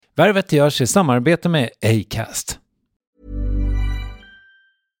Värvet görs i samarbete med Acast.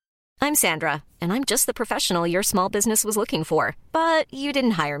 I'm Sandra, and I'm just the professional your small business was looking for. But you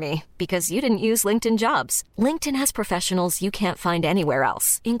didn't hire me because you didn't use LinkedIn Jobs. LinkedIn has professionals you can't find anywhere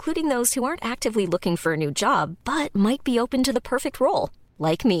else, including those who aren't actively looking for a new job, but might be open to the perfect role,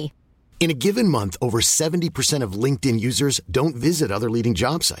 like me. In a given month, over 70% of LinkedIn users don't visit other leading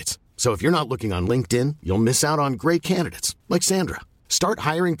job sites. So if you're not looking on LinkedIn, you'll miss out on great candidates like Sandra. Start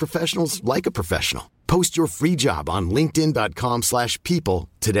hiring professionals like a professional. Post your free job on linkedin.com/people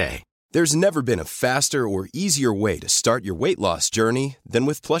today. There's never been a faster or easier way to start your weight loss journey than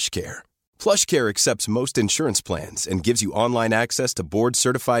with PlushCare. PlushCare accepts most insurance plans and gives you online access to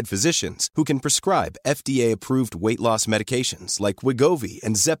board-certified physicians who can prescribe FDA-approved weight loss medications like Wegovy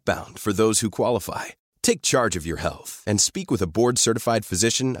and Zepbound for those who qualify. Take charge of your health and speak with a board-certified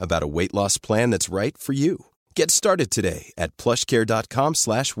physician about a weight loss plan that's right for you. Get started today at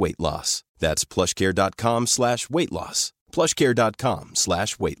plushcare.com/weightloss. That's plushcare.com/weightloss.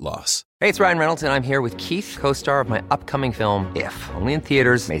 plushcare.com/weightloss. Hey, it's Ryan Reynolds, and I'm here with Keith, co-star of my upcoming film, If, only in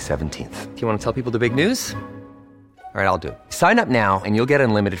theaters May 17th. Do you want to tell people the big news? All right, I'll do it. Sign up now and you'll get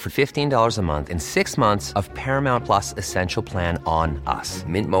unlimited for $15 a month and 6 months of Paramount Plus Essential Plan on us.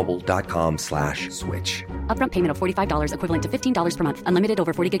 MintMobile.com/switch. Upfront payment of $45 equivalent to $15 per month. Unlimited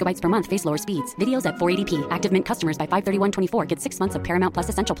over 40 gigabytes per month. Face lower speeds. Videos at 480p. Active Mint customers by 531.24 get 6 months of Paramount Plus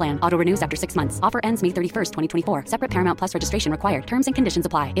Essential Plan. Auto renews after 6 months. Offer ends May 31st, 2024. Separate Paramount Plus registration required. Terms and conditions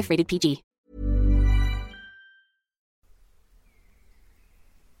apply if rated PG.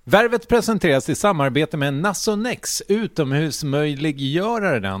 Värvet presenteras i samarbete med Nasonex,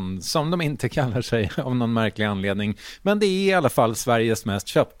 utomhusmöjliggöraren, som de inte kallar sig av någon märklig anledning. Men det är i alla fall Sveriges mest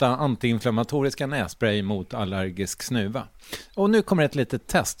köpta antiinflammatoriska nässpray mot allergisk snuva. Och nu kommer ett litet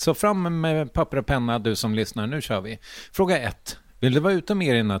test, så fram med papper och penna du som lyssnar, nu kör vi. Fråga 1. Vill du vara ute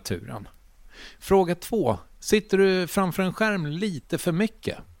mer i naturen? Fråga 2. Sitter du framför en skärm lite för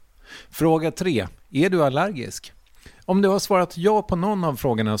mycket? Fråga 3. Är du allergisk? Om du har svarat ja på någon av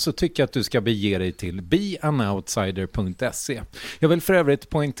frågorna så tycker jag att du ska bege dig till beanoutsider.se. Jag vill för övrigt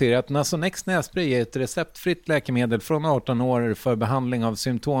poängtera att Nasonex nässpray är ett receptfritt läkemedel från 18 år för behandling av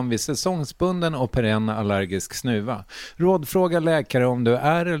symptom vid säsongsbunden och perenn allergisk snuva. Rådfråga läkare om du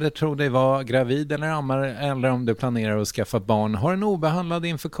är eller tror dig vara gravid eller ammar, eller om du planerar att skaffa barn, har en obehandlad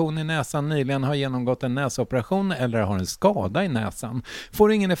infektion i näsan, nyligen har genomgått en näsoperation eller har en skada i näsan.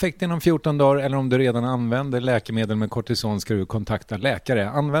 Får ingen effekt inom 14 dagar eller om du redan använder läkemedel med kortison ska du kontakta läkare.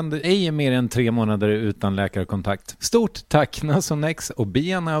 Använd ej mer än 3 månader utan läkarkontakt. Stort tack Nasonex och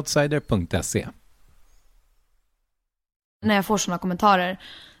beanoutsider.se. När jag får sådana kommentarer,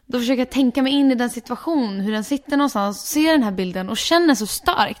 då försöker jag tänka mig in i den situation, hur den sitter någonstans, ser den här bilden och känner så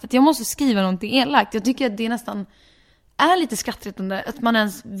starkt att jag måste skriva någonting elakt. Jag tycker att det nästan är lite skrattretande att man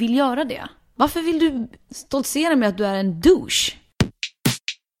ens vill göra det. Varför vill du stoltsera med att du är en douche?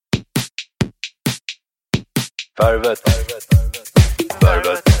 Värvet.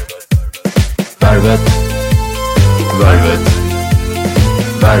 Värvet. Värvet. Värvet.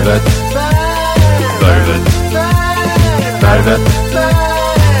 Värvet. Värvet. Värvet.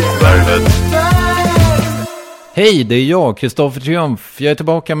 Värvet. Hej, det är jag, Kristoffer Triumf. Jag är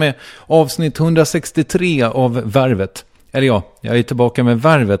tillbaka med avsnitt 163 av Värvet. Eller ja, jag är tillbaka med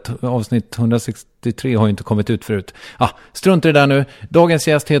Värvet. Avsnitt 163 har ju inte kommit ut förut. Strunt i det där nu. Dagens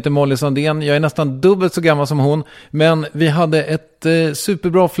gäst heter Molly Sandén. Jag är nästan dubbelt så gammal som hon. Men vi hade ett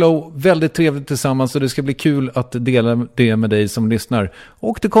superbra flow. Väldigt trevligt tillsammans. Och det ska bli kul att dela det med dig som lyssnar.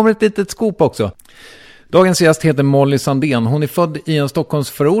 Och det kommer ett litet skop också. Dagens gäst heter Molly Sandén. Hon är född i en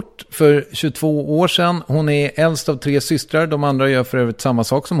Stockholmsförort för 22 år sedan. Hon är äldst av 3 systrar. De andra gör för övrigt samma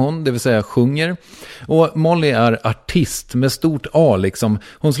sak som hon, det vill säga sjunger. Och Molly är artist med stort A liksom.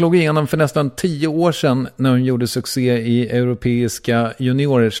 Hon slog igenom för nästan 10 år sedan när hon gjorde succé i europeiska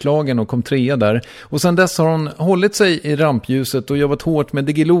juniorslagen och kom 3 där. Och sedan dess har hon hållit sig i rampljuset och jobbat hårt med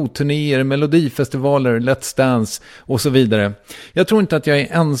Diggiloo-turnéer, melodifestivaler, Let's Dance och så vidare. Jag tror inte att jag är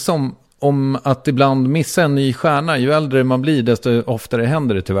ensam om att ibland missa en ny stjärna. Ju äldre man blir desto oftare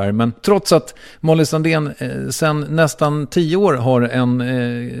händer det tyvärr. Men trots att Molly Sandén sedan nästan 10 år har en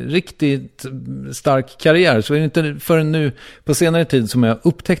riktigt stark karriär, så är det inte förrän nu på senare tid som jag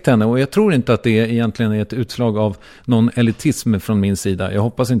upptäckt henne. Och jag tror inte att det egentligen är ett utslag av någon elitism från min sida. Jag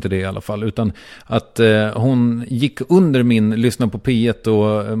hoppas inte det i alla fall. Utan att hon gick under min lyssna på P1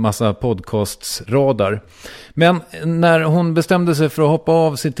 och massa podcasts radar. Men när hon bestämde sig för att hoppa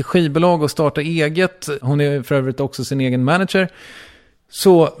av sitt skivbolag och starta eget, hon är för övrigt också sin egen manager,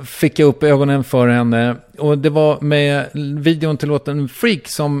 så fick jag upp ögonen för henne. Och det var med videon till låten Freak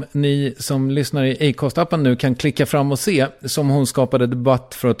som ni som lyssnar i Acast-appen nu kan klicka fram och se. Som hon skapade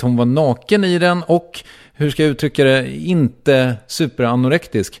debatt för att hon var naken i den och, hur ska jag uttrycka det, inte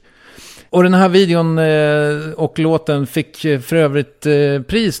superanorektisk. Och den här videon och låten fick för övrigt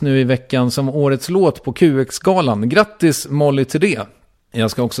pris nu i veckan som årets låt på QX-galan. Grattis Molly till det.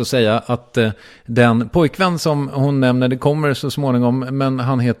 Jag ska också säga att den pojkvän som hon nämnde kommer så småningom, men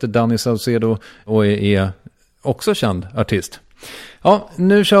han heter Danny Saucedo och är också känd artist. Ja,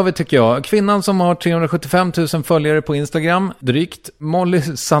 nu kör vi tycker jag. Kvinnan som har 375 000 följare på Instagram, drygt, Molly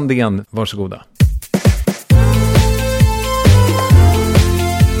Sandén, varsågoda.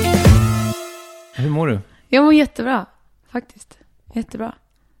 Hur mår du? Jag mår jättebra, faktiskt. Jättebra.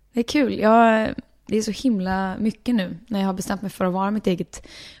 Det är kul. Det är så himla mycket nu när jag har bestämt mig för att vara mitt eget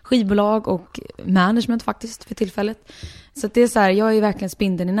skivbolag och management faktiskt för tillfället. Så att det är så här, jag är verkligen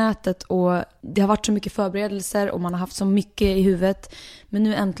spindeln i nätet och det har varit så mycket förberedelser och man har haft så mycket i huvudet. Men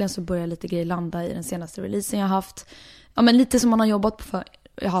nu äntligen så börjar lite grejer landa i den senaste releasen jag har haft. Ja, men lite som man har jobbat på för.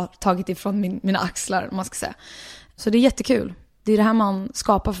 Jag har tagit ifrån mina axlar, om man ska säga. Så det är jättekul. Det är det här man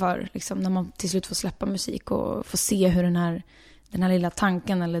skapar för, liksom, när man till slut får släppa musik och får se hur den här lilla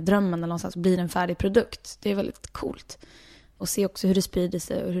tanken eller drömmen eller någonstans blir en färdig produkt. Det är väldigt coolt. Och se också hur det sprider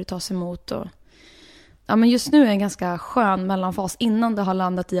sig och hur det tas emot. Och ja, men just nu är en ganska skön mellanfas innan det har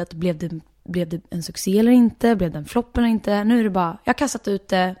landat i att blev det en succé eller inte, blev det en flopp eller inte. Nu är det bara, jag har kastat ut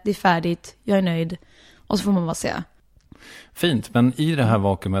det är färdigt, jag är nöjd. Och så får man bara se. Fint, men i det här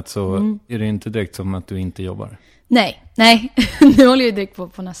vakuumet så är det inte direkt som att du inte jobbar. Nej. Nu håller jag direkt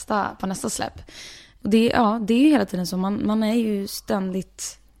på nästa släpp. Och det är ju hela tiden så. Man är ju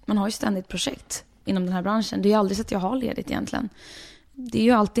ständigt, man har ju ständigt projekt inom den här branschen. Det är ju aldrig så att jag har ledigt egentligen. Det är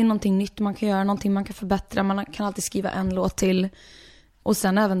ju alltid någonting nytt man kan göra, någonting man kan förbättra. Man kan alltid skriva en låt till. Och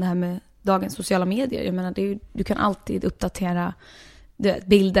sen även det här med dagens sociala medier. Jag menar, du kan alltid uppdatera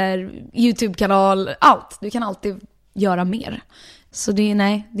bilder, YouTube-kanal, allt. Du kan alltid göra mer. Så det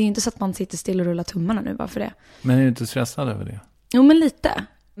är inte så att man sitter still och rullar tummarna nu bara för det. Men är du inte stressad över det? Jo, men lite.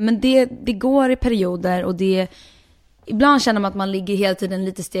 Men det går i perioder och ibland känner man att man ligger hela tiden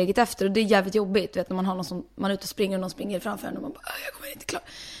lite steget efter och det är jävligt jobbigt, vet, när man har någon som man är ute och springer och någon springer framför en och man bara, jag kommer inte klar.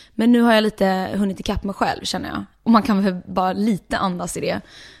 Men nu har jag lite hunnit ikapp mig själv, känner jag. Och man kan väl bara lite andas i det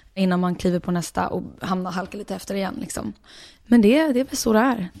innan man kliver på nästa och halkar lite efter igen liksom. Men det är väl så det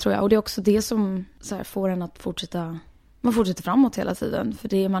är, tror jag. Och det är också det som så här, får en att fortsätta. Man fortsätter framåt hela tiden,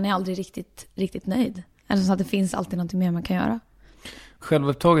 för man är aldrig riktigt nöjd. Eller så att det finns alltid något mer man kan göra.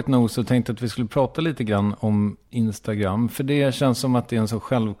 Självupptaget nog så tänkte jag att vi skulle prata lite grann om Instagram. För det känns som att det är en så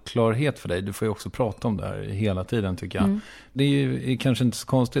självklarhet för dig. Du får ju också prata om det här hela tiden, tycker jag. Det är ju kanske inte så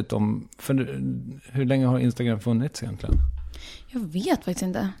konstigt för hur länge har Instagram funnits egentligen? Jag vet faktiskt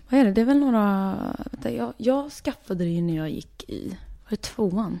inte. Vad är det? Det är väl några... Jag skaffade det ju när jag gick i... Var det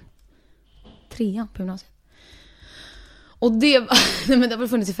 2:an? 3:an på gymnasiet. Och det har väl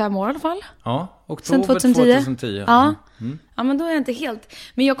funnits i 5 år i alla fall. Ja, oktober 2010. Ja. Ja, men då är jag inte helt...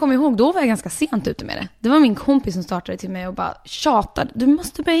 Men jag kommer ihåg, då var jag ganska sent ute med det. Det var min kompis som startade till mig och bara tjatade. Du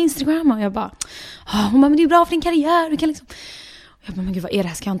måste börja Instagram. Och jag bara... Hon bara, men det är bra för din karriär. Du kan liksom... Och jag bara, men gud, vad är det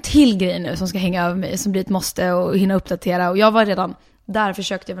här? Ska jag ha en till grej nu som ska hänga över mig? Som blir ett måste och hinna uppdatera. Och jag var redan... Där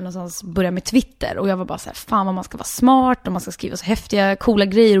försökte jag väl någonstans börja med Twitter. Och jag var bara så här, fan vad man ska vara smart. Och man ska skriva så häftiga, coola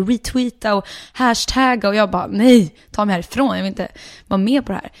grejer. Och retweeta och hashtagga. Och jag bara, nej, ta mig härifrån. Jag vill inte vara med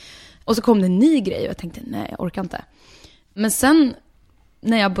på det här. Och så kom det en ny grej. Och jag tänkte, nej, jag orkar inte. Men sen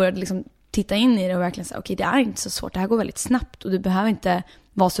när jag började liksom titta in i det och verkligen säga, okej, det är inte så svårt. Det här går väldigt snabbt. Och du behöver inte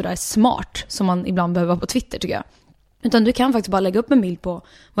vara så där smart som man ibland behöver vara på Twitter, tycker jag. Utan du kan faktiskt bara lägga upp en bild på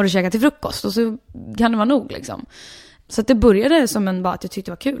vad du käkar till frukost. Och så kan det vara nog liksom. Så att det började som bara att jag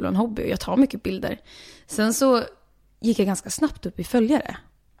tyckte det var kul och en hobby. Och jag tar mycket bilder. Sen så gick jag ganska snabbt upp i följare.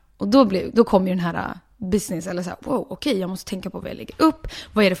 Och då kom ju den här business. Eller så här, wow, okej, jag måste tänka på vad jag lägger upp.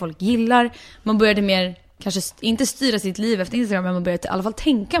 Vad är det folk gillar? Man började mer, kanske inte styra sitt liv efter Instagram. Men man började i alla fall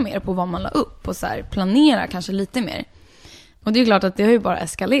tänka mer på vad man la upp. Och så här, planera kanske lite mer. Och det är klart att det har ju bara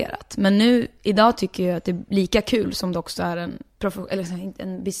eskalerat. Men nu, idag tycker jag att det är lika kul som det också är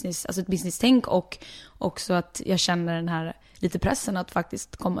en business, alltså ett business-tänk. Och också att jag känner den här lite pressen att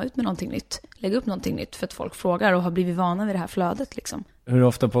faktiskt komma ut med någonting nytt. Lägga upp någonting nytt för att folk frågar och har blivit vana vid det här flödet liksom. Hur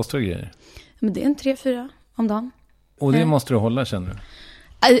ofta postar du grejer? Men det är 3-4 om dagen. Och det måste du hålla, känner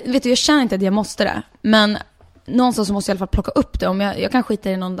du? Vet du, jag känner inte att jag måste det. Men någonstans så måste jag i alla fall plocka upp det. Om jag kan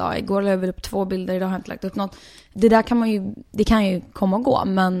skita i någon dag. Igår la jag upp 2 bilder, idag har jag inte lagt upp något. Det där kan ju komma och gå,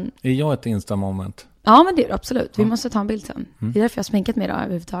 men... Är jag ett Insta-moment? Ja, men det är det absolut. Vi måste ta en bild sen. Det är därför jag har sminkat mig idag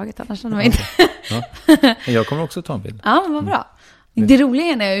överhuvudtaget. Annars hade man inte... Jag kommer också ta en bild. Ja, men vad bra. Det roliga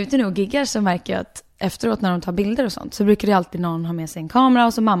är när jag är ute nu och giggar så märker jag att efteråt när de tar bilder och sånt så brukar det alltid någon ha med sig en kamera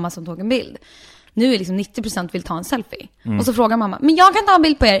och så mamma som tog en bild. Nu är liksom 90% vill ta en selfie. Och så frågar mamma, men jag kan ta en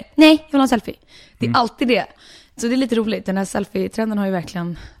bild på er. Nej, jag vill ha en selfie. Det är alltid det. Så det är lite roligt. Den här selfie-trenden har ju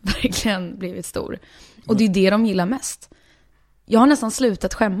verkligen blivit stor. Och det är det de gillar mest. Jag har nästan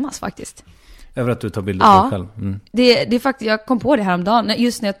slutat skämmas faktiskt. Över att du tar bilder på dig själv? Det är faktiskt, jag kom på det här om dagen.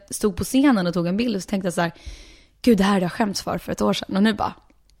 Just när jag stod på scenen och tog en bild så tänkte jag så här, gud, det här hade jag skämts för ett år sedan. Och nu bara,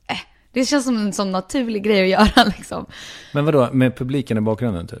 det känns som en sån naturlig grej att göra liksom. Men vadå, med publiken i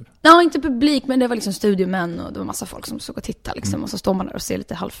bakgrunden typ? Ja, inte publik, men det var liksom studiemän och det var massa folk som såg och tittade liksom. Och så står man där och ser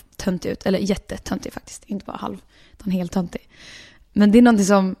lite halvtöntig ut. Eller jättetöntig faktiskt, inte bara halv, utan helt töntig. Men det är någonting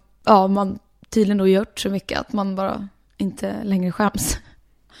som, man tydligen då gjort så mycket att man bara inte längre skäms.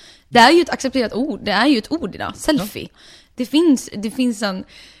 Det är ju ett accepterat ord, det är ju ett ord idag, selfie. Ja. Det finns en,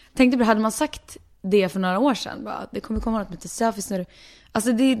 tänkte på, hade man sagt det för några år sedan, bara, det kommer komma något med selfies nu.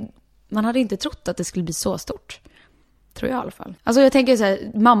 Alltså man hade inte trott att det skulle bli så stort. Tror jag i alla fall. Alltså jag tänker så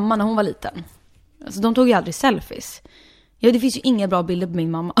här, mamma när hon var liten. Alltså de tog ju aldrig selfies. Ja, det finns ju inga bra bilder på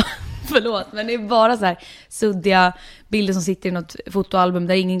min mamma. Förlåt, men det är bara så här suddiga bilder som sitter i något fotoalbum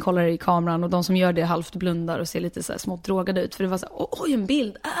där ingen kollar i kameran och de som gör det halvt blundar och ser lite så här smått drogade ut. För det var så här, oj, en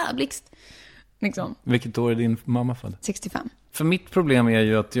bild, blixt. Liksom. Vilket år är din mamma född? 65. För mitt problem är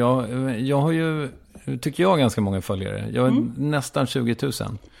ju att jag har ju, tycker jag, ganska många följare. Jag är nästan 20 000.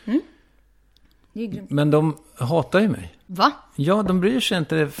 Det är grymt. Men de hatar ju mig. Va? Ja, de bryr sig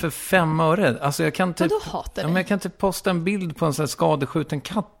inte för 5 öre. Alltså jag kan typ, vadå hatar dig? Jag kan typ posta en bild på en sån här skadeskjuten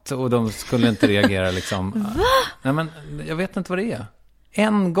katt och de skulle inte reagera liksom. Va? Nej, men jag vet inte vad det är.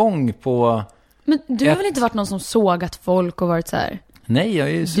 En gång på... Men du har väl inte varit någon som sågat folk och varit så här... Nej, jag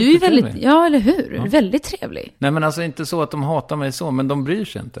är ju du är supertrevlig. väldigt, ja eller hur? Ja. Väldigt trevlig. Nej, men alltså inte så att de hatar mig så, men de bryr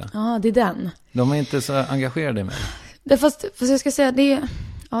sig inte. Ja, det är den. De är inte så engagerade i mig. Fast jag ska säga, det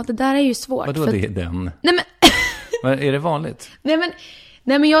där är ju svårt. Vadå det är den? Nej men... Är det vanligt?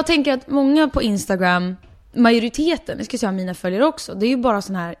 Nej men jag tänker att många på Instagram, majoriteten, jag ska säga mina följare också, det är ju bara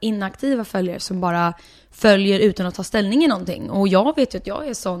såna här inaktiva följare som bara följer utan att ta ställning i någonting. Och jag vet ju att jag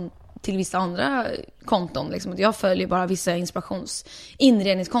är sån till vissa andra konton liksom, att jag följer bara vissa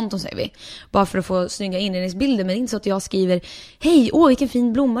inredningskonton säger vi, bara för att få snygga inredningsbilder. Men det är inte så att jag skriver hej, vilken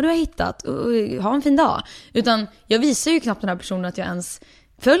fin blomma du har hittat, ha en fin dag, utan jag visar ju knappt den här personen att jag ens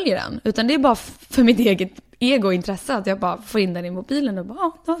följer den, utan det är bara för mitt eget ego och intresse att jag bara får in den i mobilen och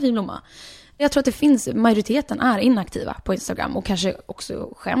bara, det var en fin blomma. Jag tror att majoriteten är inaktiva på Instagram och kanske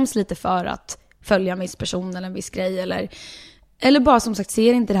också skäms lite för att följa en viss person eller en viss grej, eller bara som sagt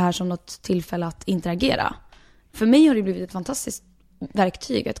ser inte det här som något tillfälle att interagera. För mig har det blivit ett fantastiskt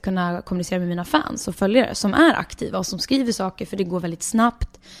verktyg att kunna kommunicera med mina fans och följare som är aktiva och som skriver saker, för det går väldigt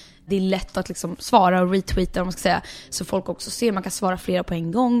snabbt. Det är lätt att liksom svara och retweeta, om man ska säga, så folk också ser. Man kan svara flera på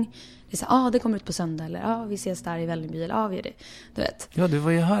en gång. Det är så det kommer ut på söndag, eller vi ses där i Vällingby, eller vi gör det. Du vet. Ja, du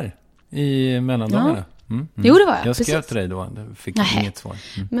var ju här i mellandagarna. Ja. Jo, det var jag. Jag skrev till dig då, fick inget svar.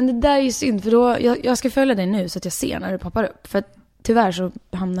 Men det där är ju synd, för då, jag ska följa dig nu så att jag ser när det poppar upp. För att tyvärr så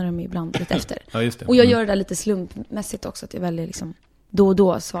hamnar de ibland lite efter. Ja, just det. Och jag gör det där lite slumpmässigt också, att jag väljer liksom då och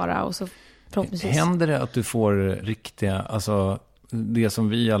då svara, och så förhoppningsvis. Händer det att du får riktiga, alltså det som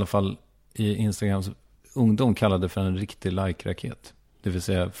vi i alla fall i Instagrams ungdom kallade för en riktig like-raket? Det vill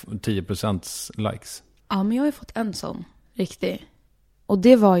säga 10% likes. Ja, men jag har ju fått en sån riktig. Och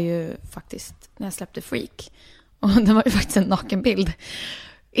det var ju faktiskt när jag släppte Freak. Och det var ju faktiskt en nakenbild.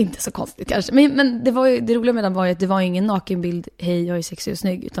 Inte så konstigt kanske. Men det var ju, det roliga med den var ju att det var ingen nakenbild, hej jag är sexig och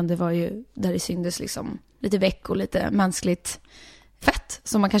snygg. Utan det var ju där det syndes liksom lite väck och lite mänskligt fett.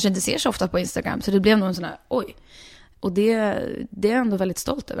 Som man kanske inte ser så ofta på Instagram. Så det blev nog en sån här, oj. Och det är jag ändå väldigt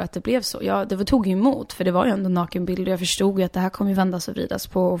stolt över att det blev så. Det tog ju emot, för det var ju ändå nakenbild. Och jag förstod ju att det här kommer ju vändas och vridas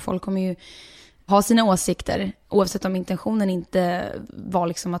på. Och folk kommer ju ha sina åsikter. Oavsett om intentionen inte var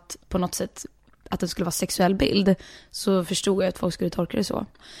liksom att på något sätt att det skulle vara sexuell bild, så förstod jag att folk skulle tolka det så.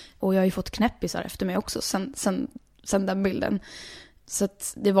 Och jag har ju fått knäppisar efter mig också sen den bilden. Så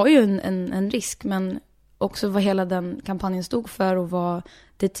att det var ju en risk, men också vad hela den kampanjen stod för och vad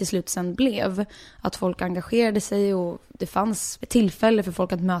det till slut sen blev. Att folk engagerade sig och det fanns ett tillfälle för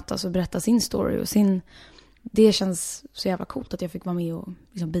folk att mötas och berätta sin story och det känns så jävla coolt att jag fick vara med och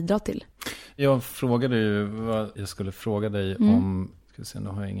liksom bidra till. Jag frågade ju vad jag skulle fråga dig om, ska vi se, nu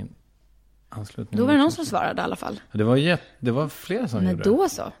har jag ingen anslutning. Då var det någon som svarade i alla fall. Det var flera som gjorde det. Men då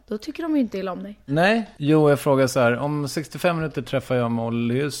så, då tycker de ju inte illa om dig. Nej, jag frågar så här, om 65 minuter träffar jag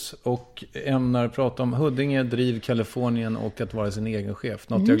Mollius och ämnar prata om Huddinge, driv Kalifornien och att vara sin egen chef.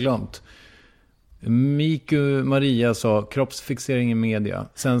 Något jag glömt. Miku Maria sa kroppsfixering i media.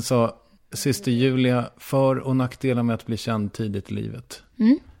 Sen sa Syster Julia, för- och nackdelar med att bli känd tidigt i livet.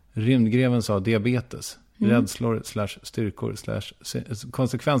 Rymdgreven sa diabetes, rädslor / styrkor /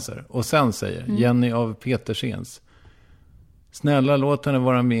 konsekvenser. Och sen säger Jenny av Petersens: snälla, låt henne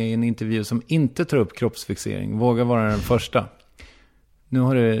vara med i en intervju som inte tar upp kroppsfixering. Våga vara den första. Nu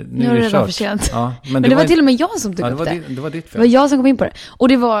är det redan för sent. Ja, men det var till och med jag som tog upp det. Det var ditt fel. Det var jag som kom in på det. Och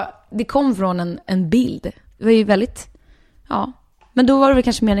det kom från en bild. Det var ju väldigt... Ja. Men då var det väl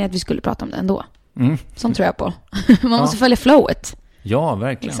kanske meningen att vi skulle prata om det ändå. Sånt tror jag på. Man måste följa flowet. Ja,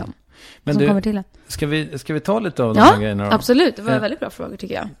 verkligen. Liksom. Men som kommer till det. Ska vi ta lite av de här grejerna då? Absolut. Det var väldigt bra frågor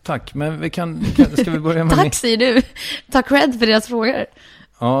tycker jag. Tack, men ska vi börja med... Tack säger du. Tack Red för deras frågor.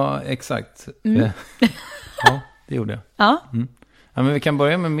 Ja, exakt. Ja, det gjorde jag. Ja. Ja, men vi kan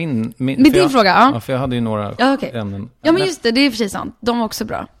börja med min med din fråga, ja. För jag hade ju några ämnen. Ja, men just det är för sig sant. De var också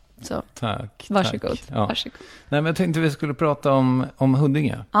bra. Så. Tack. Varsågod. Ja. Varsågod. Nej, men jag tänkte vi skulle prata om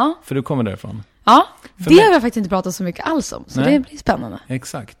Huddinge. Ja. För du kommer därifrån. Ja, det har jag faktiskt inte pratat så mycket alls om. Så det blir spännande.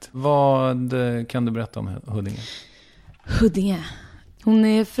 Exakt. Vad kan du berätta om Huddinge? Huddinge. Hon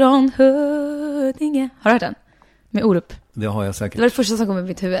är från Huddinge. Har du hört den? Med Orup. Det har jag säkert. Det var det första som kom i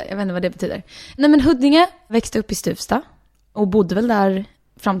mitt huvud. Jag vet inte vad det betyder. Nej, men Huddinge växte upp i Stuvsta. Och bodde väl där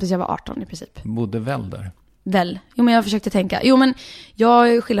fram tills jag var 18 i princip. Bodde väl där? Väl. Jo, men jag försökte tänka. Jo, men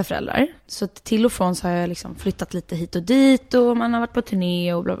jag är skilda föräldrar. Så till och från så har jag liksom flyttat lite hit och dit. Och man har varit på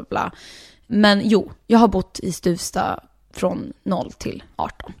turné och bla bla bla. Men jo, jag har bott i Stuvsta från 0 till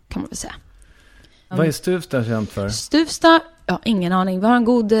 18 kan man väl säga. Vad är Stuvsta känt för? Stuvsta, ingen aning. Vi har en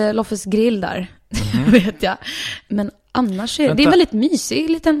god Loffes grill där, vet jag. Men annars är det är väldigt mysig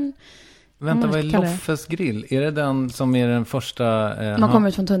liten... Vänta, vad är Loffes grill? Är det den som är den första... Man kommer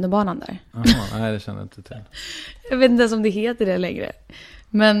ut från tunnelbanan där. Jaha, nej det känner jag inte till. Jag vet inte ens om det heter det längre.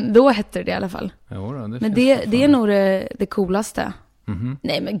 Men då hette det i alla fall. Jo då, men det är nog det coolaste.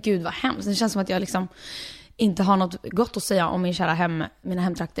 Nej men gud vad hemskt. Det känns som att jag liksom inte har något gott att säga om min kära mina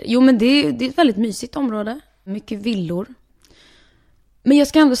hemtrakter. Jo men det är ett väldigt mysigt område. Mycket villor. Men jag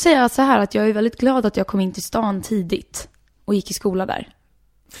ska ändå säga så här att jag är väldigt glad att jag kom in till stan tidigt. Och gick i skola där.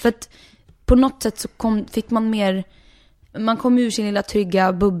 För att på något sätt så fick man mer... Man kom ur sin lilla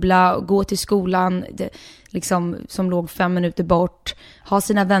trygga bubbla och gå till skolan liksom, som låg 5 minuter bort. Ha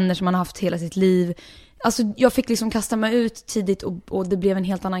sina vänner som man har haft hela sitt liv. Alltså jag fick liksom kasta mig ut tidigt och det blev en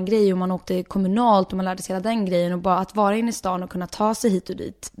helt annan grej. Och man åkte kommunalt och man lärde sig hela den grejen. Och bara att vara inne i stan och kunna ta sig hit och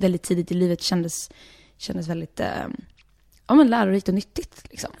dit väldigt tidigt i livet kändes väldigt lärorikt och nyttigt.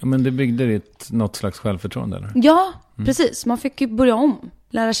 Liksom. Ja, men det byggde ditt något slags självförtroende eller? Ja, precis. Man fick ju börja om.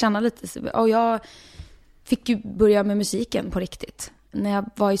 Lära känna lite. Och jag fick ju börja med musiken på riktigt. När jag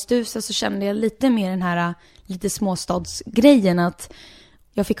var i Stuvsta så kände jag lite mer den här lite småstadsgrejen att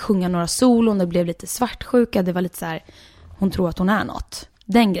jag fick sjunga några solon, det blev lite svartsjuka, det var lite så här, hon tror att hon är något.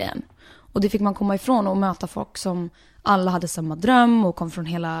 Den grejen. Och det fick man komma ifrån och möta folk som alla hade samma dröm och kom från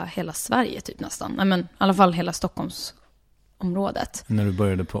hela Sverige typ nästan. Nej men i alla fall hela Stockholmsområdet. När du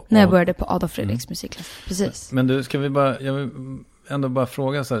började på... När jag började på Adolf Fredriks musikklass. Precis. Men du, jag vill ändå bara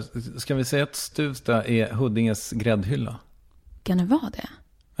fråga så här, ska vi säga att Stuvsta är Huddinges gräddhylla? Kan det vara det?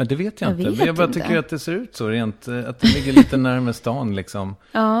 Ja, det vet jag inte. Jag bara tycker att det ser ut så rent, att det ligger lite närmare stan liksom.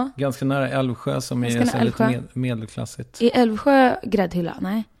 Ja. Ganska nära Älvsjö som är så lite medelklassigt. Är Älvsjö gräddhylla?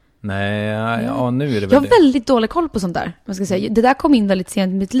 Nej. Nej, ja, nu är det väl jag har väldigt dålig koll på sånt där. Man ska säga. Det där kom in väldigt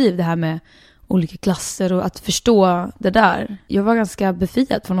sent i mitt liv, det här med olika klasser och att förstå det där. Jag var ganska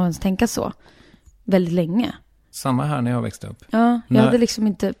befriad från att ens tänka så väldigt länge. Samma här när jag växte upp. Ja, jag hade liksom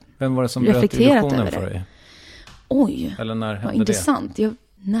inte vem var det som bröt illusionen för dig? Oj, eller när hände intressant.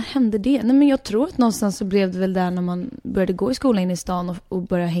 När hände det? Nej, men jag tror att någonstans så blev det väl där när man började gå i skolan in i stan och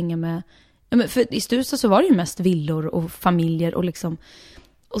började hänga med... För i Stuvsta så var det ju mest villor och familjer och liksom...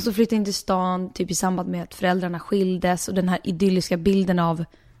 Och så flyttade jag in till stan typ i samband med att föräldrarna skildes och den här idylliska bilden av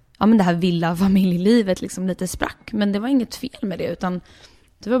det här villa familjelivet liksom lite sprack. Men det var inget fel med det utan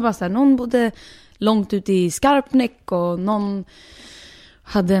det var bara så här, någon bodde långt ute i Skarpnäck och någon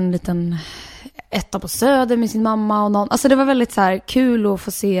hade en liten etta på Söder med sin mamma och någon. Alltså det var väldigt så här kul att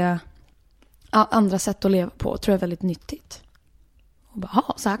få se andra sätt att leva på. Tror jag är väldigt nyttigt. Och bara,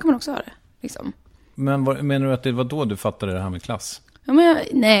 så här kan man också ha det liksom. Men menar du att det var då du fattade det här med klass? Ja, men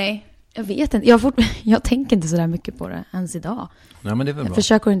nej, jag vet inte. Jag tänker inte så där mycket på det ens idag. Nej, men det är väl bra. Jag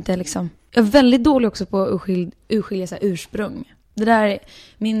försöker inte liksom... Jag är väldigt dålig också på att urskilja så här ursprung. Det där,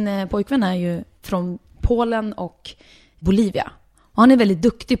 min pojkvän är ju från Polen och Bolivia. Och han är väldigt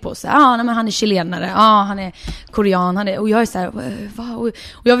duktig på så men han är chilenare, han är korean, och jag är så här, och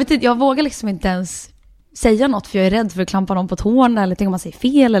jag vet inte, jag vågar liksom inte ens säga något för jag är rädd för att klampa någon på tårna eller tänka om man säger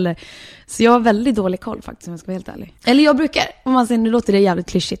fel eller... Så jag har väldigt dålig koll faktiskt, om jag ska vara helt ärlig. Eller jag brukar, om man säger, nu låter det jävligt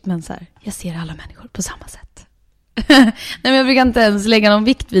klyschigt, men så här, jag ser alla människor på samma sätt. Nej, men jag brukar inte ens lägga någon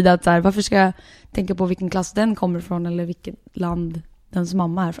vikt vid att så här, varför ska jag tänka på vilken klass den kommer ifrån eller vilket land dens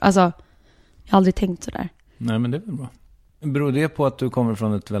mamma är. Alltså, jag har aldrig tänkt så där. Nej, men det är väl bra. Beror det på att du kommer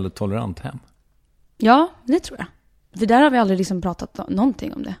från ett väldigt tolerant hem? Ja, det tror jag. För där har vi aldrig liksom pratat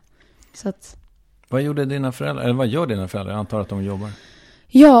någonting om det. Så att... Vad gjorde dina föräldrar? Eller vad gör dina föräldrar? Jag antar att de jobbar.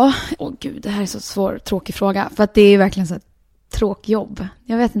 Ja, gud, det här är så svår, tråkig fråga. För att det är verkligen så ett tråkjobb.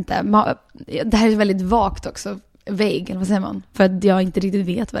 Jag vet inte. Det här är väldigt vagt också. Vague, eller vad säger man? För att jag inte riktigt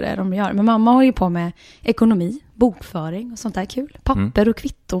vet vad det är de gör. Men mamma håller ju på med ekonomi, bokföring och sånt där kul. Papper och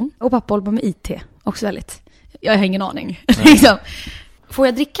kvitton. Och pappa håller på med IT. Också väldigt. Jag har ingen aning. Liksom. Får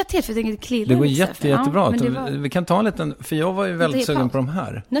jag dricka te för jag tänker klirra? Det går jättebra. Ja, Vi kan ta en liten... För jag var ju väldigt sugen på de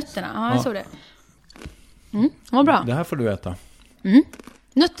här. Nötterna, ja, jag såg det. Vad bra. Det här får du äta.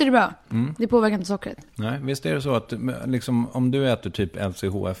 Nötter är bra. Det påverkar inte sockret. Nej, visst är det så att liksom, om du äter typ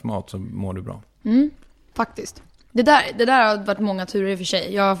LCHF-mat så mår du bra. Faktiskt. Det där har varit många turer i och för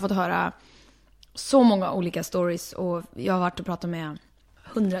sig. Jag har fått höra så många olika stories och jag har varit och pratat med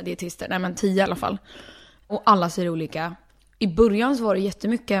 100 dietister. Nej, men 10 i alla fall. Och alla ser olika. I början så var det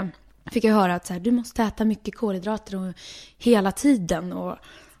jättemycket. Fick jag höra att så här, du måste äta mycket kolhydrater och hela tiden. Och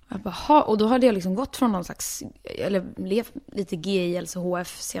jag bara, och då hade jag liksom gått från någon slags, eller levt lite GI,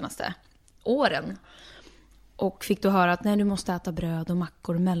 LCHF senaste åren. Och fick då höra att nej, du måste äta bröd och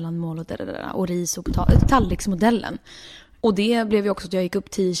mackor och mellanmål och ris och tallriksmodellen. Och det blev ju också att jag gick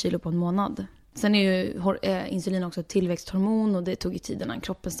upp 10 kilo på en månad. Sen är ju insulin också ett tillväxthormon och det tog ju tid innan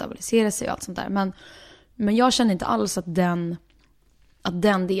kroppen stabiliserade sig och allt sånt där. Men jag känner inte alls att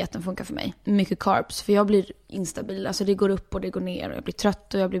den dieten funkar för mig. Mycket carbs, för jag blir instabil. Alltså det går upp och det går ner och jag blir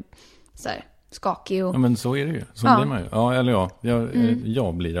trött och jag blir så här skakig. Och... Ja, men så är det ju. Så blir man ju. Ja, eller ja.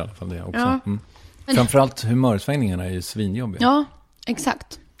 Jag blir i alla fall det också. Ja. Framförallt humörsvängningarna är ju svinjobbiga. Ja,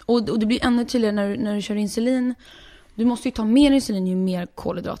 exakt. Och det blir ännu tydligare när du kör insulin. Du måste ju ta mer insulin ju mer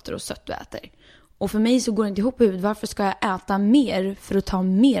kolhydrater och sött du äter. Och för mig så går det inte ihop i huvudet. Varför ska jag äta mer för att ta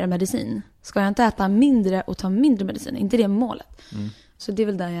mer medicin? Ska jag inte äta mindre och ta mindre medicin? Inte det målet. Så det är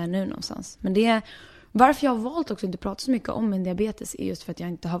väl där jag är nu någonstans. Men det är... Varför jag har valt också inte att prata så mycket om min diabetes är just för att jag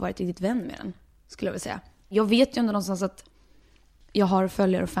inte har varit riktigt vän med den. Skulle jag vilja säga. Jag vet ju ändå någonstans att jag har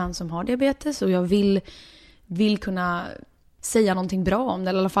följare och fans som har diabetes. Och jag vill kunna säga någonting bra om det.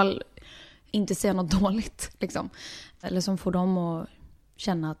 Eller i alla fall inte säga något dåligt. Liksom. Eller som får dem att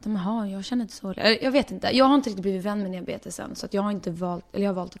känna att jag känner inte så. Jag vet inte. Jag har inte riktigt blivit vän med diabetes än. Så att jag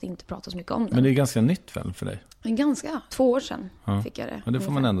har valt att inte prata så mycket om det. Men det är ganska nytt väl för dig? Ganska. 2 år sedan fick jag det. Och det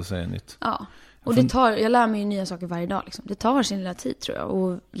får man ändå säga nytt. Ja. Och jag lär mig ju nya saker varje dag. Liksom. Det tar sin lilla tid tror jag.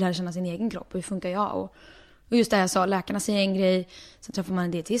 Och lära känna sin egen kropp. Och hur funkar jag? Och just det jag sa. Läkarna säger en grej. Sen träffar man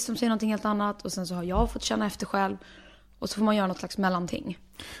en dietist som säger någonting helt annat. Och sen så har jag fått känna efter själv. Och så får man göra något slags mellanting.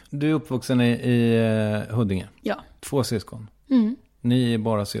 Du är uppvuxen i Huddinge? Ja. 2 syskon? Ni är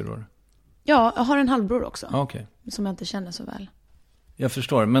bara syrror? Ja, jag har en halvbror också. Okay. Som jag inte känner så väl. Jag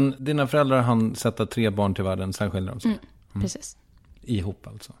förstår. Men dina föräldrar hann sätta 3 barn till världen. Sen skilde de sig? Precis. Ihop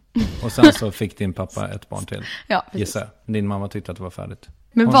alltså. Och sen så fick din pappa ett barn till. Ja, precis. Gissa. Din mamma tyckte att det var färdigt.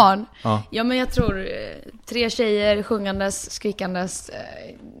 Med barn? Ja. Ja, men jag tror 3 tjejer, sjungandes, skrikandes.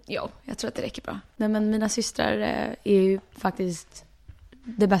 Ja, jag tror att det räcker bra. Nej, men mina systrar är ju faktiskt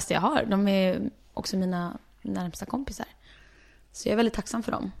det bästa jag har. De är också mina närmsta kompisar. Så jag är väldigt tacksam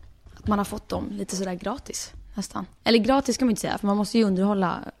för dem. Att man har fått dem lite sådär gratis nästan. Eller gratis kan man inte säga, för man måste ju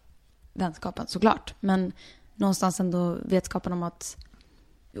underhålla vänskapen såklart. Men någonstans ändå vetskapen om att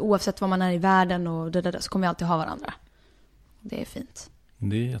oavsett vad man är i världen och så kommer vi alltid ha varandra. Det är fint.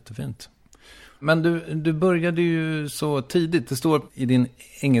 Det är jättefint. Men du började ju så tidigt. Det står i din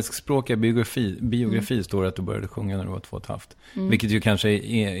engelskspråkiga biografi står att du började sjunga när du var 2,5. Vilket ju kanske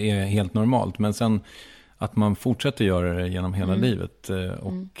är helt normalt. Men sen att man fortsätter göra det genom hela livet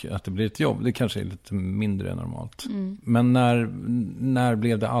och att det blir ett jobb, det kanske är lite mindre normalt. Men när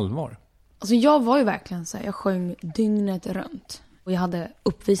blev det allvar? Alltså jag var ju verkligen så här, jag sjöng dygnet runt. Och jag hade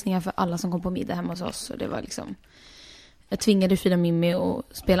uppvisningar för alla som kom på middag hemma hos oss. Och det var liksom... Jag tvingade Frida Mimmi att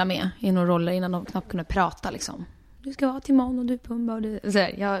spela med i några roller innan de knappt kunde prata liksom. Du ska vara Timon och du Pumba och du... Så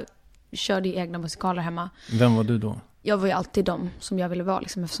här, jag körde i egna musikaler hemma. Vem var du då? Jag var ju alltid de som jag ville vara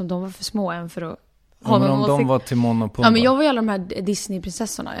liksom, eftersom de var för små än för att... Ja, men om de var Timon och Pumba? Ja, men jag var ju alla de här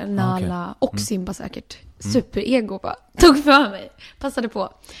Disney-prinsessorna. Nala och Simba säkert. Superego bara. Tog för mig. Passade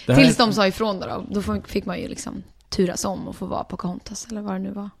på. Tills de sa ifrån då. Då fick man ju liksom turas om och få vara Pocahontas eller vad det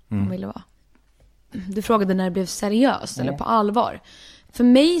nu var man ville vara. Du frågade när det blev seriöst eller på allvar. För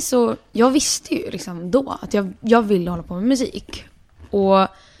mig så, jag visste ju liksom då att jag ville hålla på med musik. Och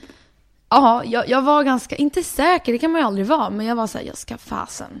ja, jag var ganska, inte säker, det kan man ju aldrig vara. Men jag var så här, jag ska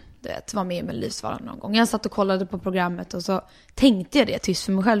fasen, vara med i Melodifestivalen någon gång. Jag satt och kollade på programmet och så tänkte jag det tyst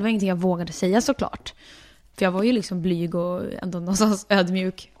för mig själv. Det var ingenting jag vågade säga såklart. För jag var ju liksom blyg och ändå någonstans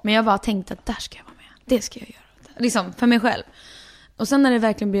ödmjuk. Men jag bara tänkte att där ska jag vara med. Det ska jag göra. Liksom, för mig själv. Och sen när det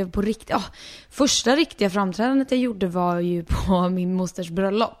verkligen blev på riktigt... första riktiga framträdandet jag gjorde var ju på min mosters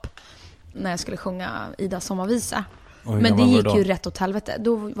bröllop. När jag skulle sjunga Ida sommarvisa. Men det gick ju rätt åt helvete.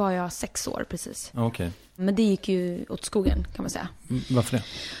 Då var jag 6 år precis. Okay. Men det gick ju åt skogen kan man säga. Varför det?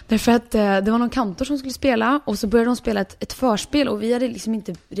 Därför att det var någon kantor som skulle spela. Och så började de spela ett förspel. Och vi hade liksom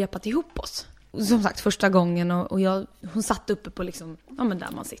inte repat ihop oss. Som sagt, första gången. Och hon satt uppe på liksom, men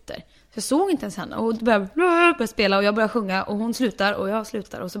där man sitter. Så jag såg inte ens henne. Och då började spela och jag började sjunga. Och hon slutar och jag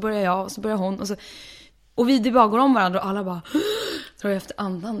slutar. Och så börjar jag och så börjar hon. Och vi bara går om varandra och alla bara drar efter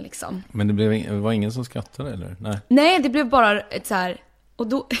andan liksom. Men det var ingen som skrattade eller? Nej, det blev bara ett så här. Och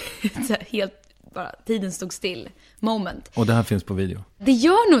då så här, helt bara tiden stod still moment. Och det här finns på video? Det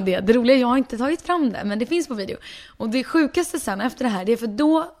gör nog det. Det roliga, jag har inte tagit fram det, men det finns på video. Och det sjukaste sen efter det här, det är för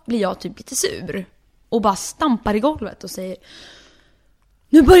då blir jag typ lite sur. Och bara stampar i golvet och säger: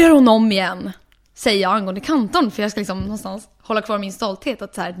 nu börjar hon om igen. Säger jag angående kantorn, för jag ska liksom någonstans hålla kvar min stolthet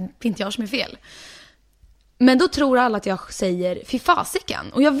att så här, det är inte jag som är fel. Men då tror alla att jag säger fy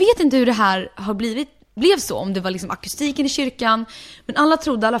fasiken. Och jag vet inte hur det här blev så, om det var liksom akustiken i kyrkan. Men alla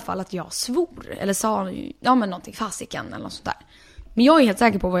trodde i alla fall att jag svor. Eller sa, någonting, fasiken eller något sånt där. Men jag är helt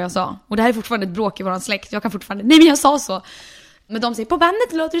säker på vad jag sa. Och det här är fortfarande ett bråk i våran släkt. Jag kan fortfarande, nej men jag sa så. Men de säger, på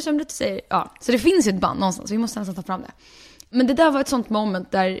bandet låter det som du säger. Ja, så det finns ju ett band någonstans, vi måste nästan ta fram det. Men det där var ett sånt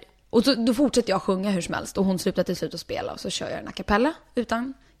moment där, och då fortsätter jag sjunga hur som helst. Och hon slutar till slut att spela. Och så kör jag en a cappella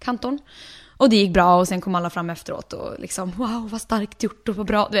utan kantorn. Och det gick bra och sen kom alla fram efteråt. Och liksom, wow, vad starkt gjort och vad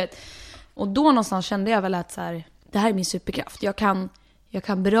bra, du vet. Och då någonstans kände jag väl att så här, det här är min superkraft. Jag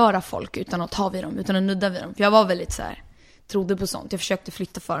kan beröra folk utan att ta vid dem, utan att nudda vid dem. För jag var väldigt så här, trodde på sånt. Jag försökte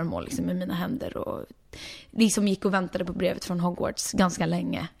flytta föremål liksom, med mina händer. Och liksom gick och väntade på brevet från Hogwarts ganska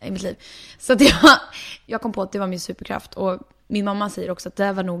länge i mitt liv. Så att jag kom på att det var min superkraft. Och min mamma säger också att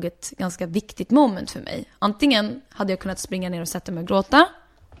det var nog ett ganska viktigt moment för mig. Antingen hade jag kunnat springa ner och sätta mig och gråta.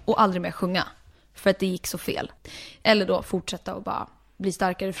 Och aldrig mer sjunga. För att det gick så fel. Eller då fortsätta och bara bli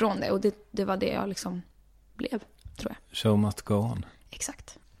starkare ifrån det. Och det var det jag liksom blev, tror jag. Show must go on.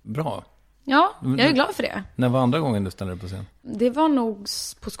 Exakt. Bra. Ja, jag är glad för det. När var andra gången du ställde dig på scen? Det var nog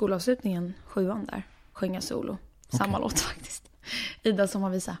på skolavslutningen, 7:an där. Sjunga solo. Samma låt faktiskt. Ida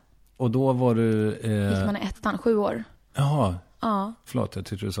sommarvisa. Och då var du... Gick man i 1:an, 7 år. Jaha. Ja. Förlåt, jag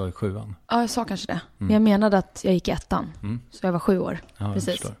tyckte du sa i 7:an. Ja, jag sa kanske det. Men jag menade att jag gick i 1:an. Så jag var 7 år. Ja,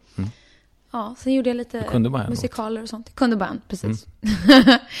 precis. Ja, sen gjorde jag lite musikaler och sånt. Jag kunde bara en, precis.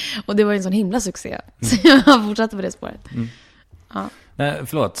 Och det var en sån himla succé. Så jag fortsatte på det spåret. Ja. Nej,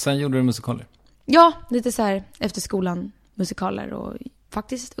 förlåt. Sen gjorde du musikaler? Ja, lite så här efter skolan musikaler. Och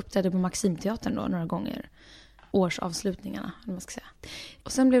faktiskt uppträdde på Maximteatern då några gånger. Årsavslutningarna, eller man ska säga.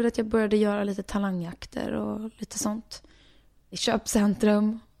 Och sen blev det att jag började göra lite talangjakter och lite sånt. I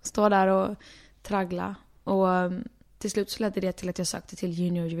köpcentrum. Stå där och traggla. Och till slut så ledde det till att jag sökte till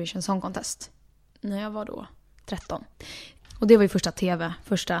Junior Eurovision Song Contest. När jag var då 13. Och det var ju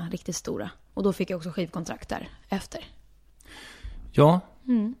första riktigt stora. Och då fick jag också skivkontrakt där efter. Ja,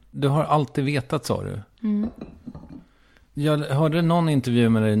 du har alltid vetat, sa du. Jag hörde någon intervju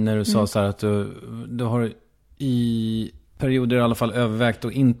med dig när du sa så här att du har i perioder i alla fall övervägt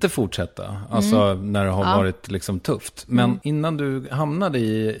att inte fortsätta. Alltså när det har varit liksom tufft. Men innan du hamnade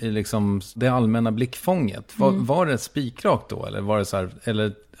i liksom det allmänna blickfånget, var det spikrakt då? Eller var det så här,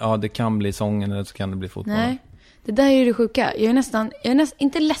 eller ja, det kan bli sången eller så kan det bli fotboll? Nej, det där är ju det sjuka. Jag är nästan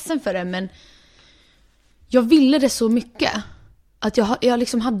inte ledsen för det, men jag ville det så mycket att jag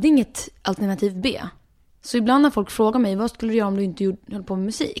liksom hade inget alternativ B. Så ibland när folk frågar mig, vad skulle du göra om du inte höll på med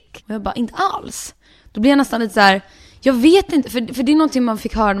musik? Och jag bara, inte alls. Då blir jag nästan lite så här, jag vet inte, för det är någonting man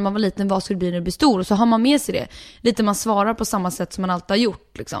fick höra när man var liten, vad skulle det bli när du blir stor? Och så har man med sig det. Lite man svarar på samma sätt som man alltid har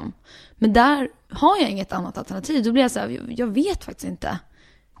gjort. Liksom. Men där har jag inget annat alternativ. Då blir jag så här, jag vet faktiskt inte.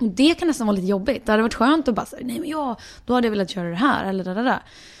 Och det kan nästan vara lite jobbigt. Det hade varit skönt att bara säga, nej men då hade jag velat göra det här eller där.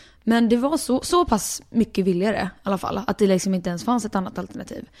 Men det var så pass mycket villigare i alla fall. Att det liksom inte ens fanns ett annat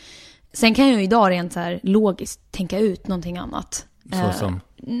alternativ. Sen kan jag ju idag rent så här logiskt tänka ut någonting annat. Så som?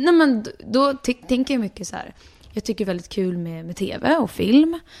 Nej men då tänker jag mycket så här. Jag tycker väldigt kul med tv och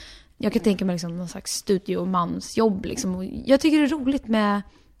film. Jag kan tänka mig liksom någon slags studiomansjobb liksom. Och jag tycker det är roligt med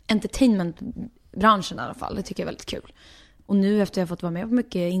entertainmentbranschen i alla fall. Det tycker jag är väldigt kul. Och nu efter jag har fått vara med på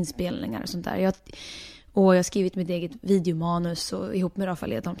mycket inspelningar och sånt där. Och jag har skrivit mitt eget videomanus och ihop med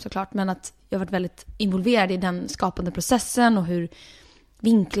Rafael Edholm såklart. Men att jag har varit väldigt involverad i den skapande processen och hur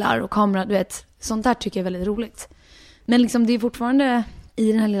vinklar och kamera, du vet, sånt där tycker jag är väldigt roligt. Men liksom det är fortfarande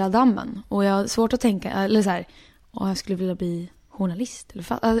i den här lilla dammen. Och jag har svårt att tänka, eller så här, jag skulle vilja bli journalist.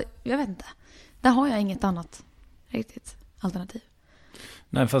 Eller jag vet inte. Där har jag inget annat riktigt alternativ.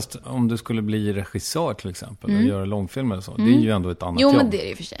 Nej, fast om du skulle bli regissör till exempel och göra långfilmer och så, det är ju ändå ett annat jobb. Jo, men det är det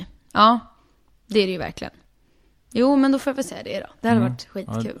ju för sig. Ja, det är det ju verkligen. Jo, men då får jag väl säga det då. Det hade varit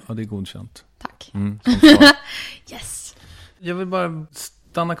skitkul. Ja, det är godkänt. Tack. Yes. Jag vill bara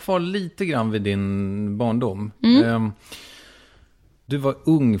stanna kvar lite grann vid din barndom. Du var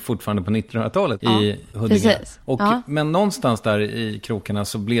ung fortfarande på 1900-talet i Huddinge. Precis. Men någonstans där i krokarna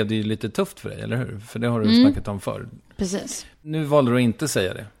så blev det ju lite tufft för dig, eller hur? För det har du snackat om förr. Precis. Nu valde du att inte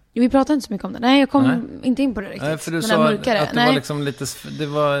säga det. Jo, vi pratade inte så mycket om det. Nej, jag kom inte in på det riktigt. Nej, för du sa att det var liksom lite...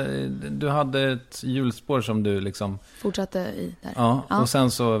 du hade ett hjulspår som du liksom... Fortsatte i där. Ja, och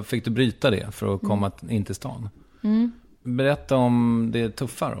sen så fick du bryta det för att komma in till stan. Berätta om det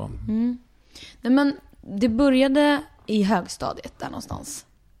tuffa då. Nej, men det började i högstadiet där någonstans.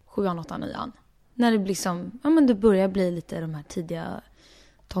 7, 8, 9. När det liksom, men det börjar bli lite de här tidiga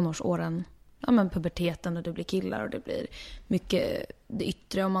tonårsåren. Ja, men puberteten och det blir killar och det blir mycket det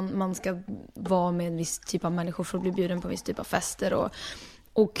yttre och man ska vara med en viss typ av människor för att bli bjuden på en viss typ av fester.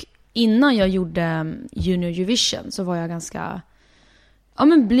 Och innan jag gjorde Junior Eurovision så var jag ganska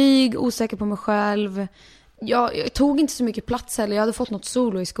blyg, osäker på mig själv. Jag tog inte så mycket plats heller. Jag hade fått något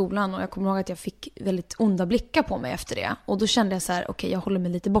solo i skolan och jag kommer ihåg att jag fick väldigt onda blickar på mig efter det. Och då kände jag så här, okej, jag håller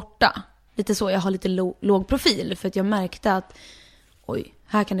mig lite borta. Lite så, jag har lite låg profil för att jag märkte att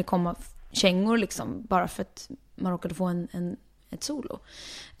här kan det komma kängor liksom bara för att man råkade få ett solo.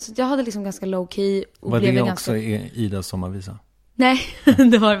 Så jag hade liksom ganska low key och var blev det ganska... också Idas sommarvisa? Nej,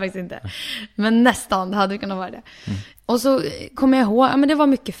 det var det faktiskt inte. Men nästan, det hade kunnat vara det. Och så kommer jag ihåg, men det var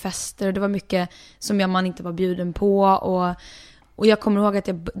mycket fester och det var mycket som man inte var bjuden på. Och jag kommer ihåg att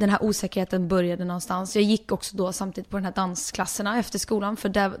den här osäkerheten började någonstans. Jag gick också då samtidigt på den här dansklasserna efter skolan. För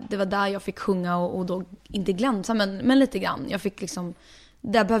det var där jag fick sjunga och då inte glänsa, men lite grann. Jag fick liksom...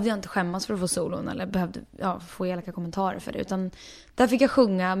 Där behövde jag inte skämmas för att få solon eller behövde få elaka kommentarer för det. Utan där fick jag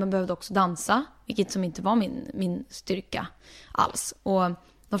sjunga men behövde också dansa. Vilket som inte var min styrka alls. Och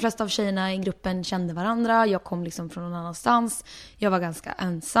de flesta av tjejerna i gruppen kände varandra. Jag kom liksom från någon annanstans. Jag var ganska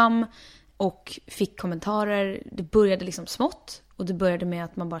ensam och fick kommentarer. Det började liksom smått. Och det började med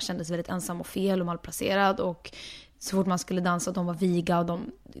att man bara kände sig väldigt ensam och fel och malplacerad. Och så fort man skulle dansa, de var viga och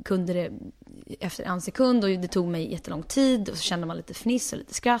de kunde det efter 1 sekund. Och det tog mig jättelång tid. Och så kände man lite fniss och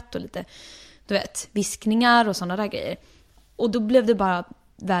lite skratt och lite, du vet, viskningar och sådana där grejer. Och då blev det bara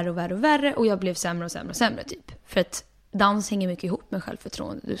värre och värre och värre. Och jag blev sämre och sämre och sämre typ. För att dans hänger mycket ihop med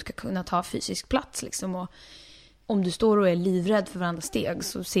självförtroende. Du ska kunna ta fysisk plats liksom. Och om du står och är livrädd för varandra steg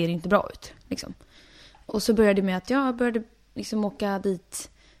så ser det inte bra ut liksom. Och så började det med att jag började liksom åka dit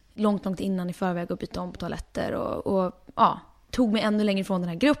långt innan i förväg och byta om på toaletter och tog mig ännu längre från den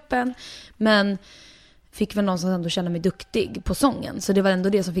här gruppen, men fick väl någonstans ändå känna mig duktig på sången, så det var ändå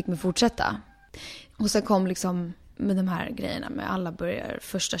det som fick mig fortsätta. Och sen kom liksom med de här grejerna med alla börjar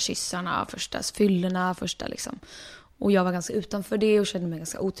första kyssarna, första fyllorna, första liksom, och jag var ganska utanför det och kände mig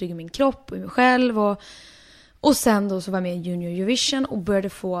ganska otrygg i min kropp och i mig själv och sen då så var jag med i Junior Eurovision och började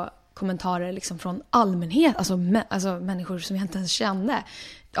få kommentarer liksom från allmänhet, alltså människor som jag inte ens kände.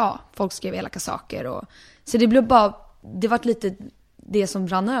 Ja, folk skrev elaka saker så det blev bara, det var lite det som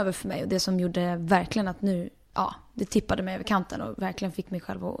brann över för mig och det som gjorde verkligen att nu, det tippade mig över kanten och verkligen fick mig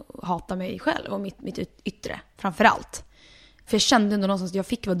själv att hata mig själv och mitt yttre framförallt. För jag kände ändå någonstans att jag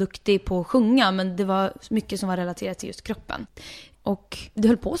fick vara duktig på att sjunga, men det var mycket som var relaterat till just kroppen. Och det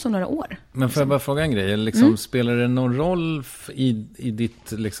höll på så några år. Men får jag bara fråga en grej? Liksom, spelar det någon roll i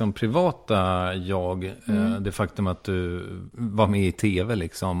ditt liksom, privata jag, det faktum att du var med i tv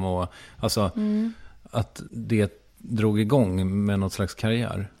liksom, och alltså, att det drog igång med något slags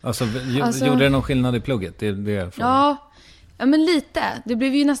karriär? Alltså, gjorde det någon skillnad i plugget? Det är det ja, men lite. Det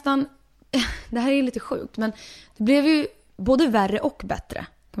blev ju nästan... Det här är lite sjukt, men det blev ju både värre och bättre,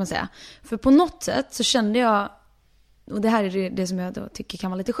 kan man säga. För på något sätt så kände jag... Och det här är det som jag då tycker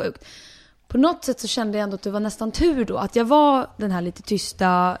kan vara lite sjukt. På något sätt så kände jag ändå att det var nästan tur då. Att jag var den här lite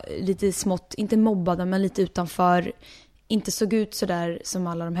tysta, lite smått, inte mobbade men lite utanför. Inte såg ut så där som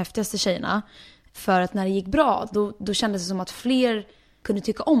alla de häftigaste tjejerna. För att när det gick bra, då kändes det som att fler kunde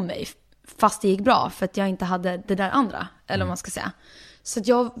tycka om mig. Fast det gick bra, för att jag inte hade det där andra. Eller vad man ska säga. Så att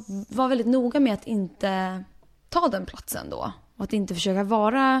jag var väldigt noga med att inte ta den platsen då. Och att inte försöka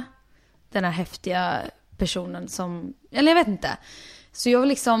vara den här häftiga personen som... Eller jag vet inte. Så jag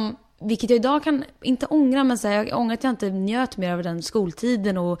liksom Vilket jag idag kan inte ångra, men så här, jag ångrar att jag inte njöt mer över den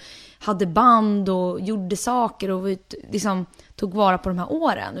skoltiden och hade band och gjorde saker och liksom tog vara på de här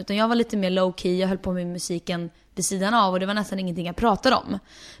åren. Utan jag var lite mer low key, jag höll på med musiken vid sidan av och det var nästan ingenting jag pratade om.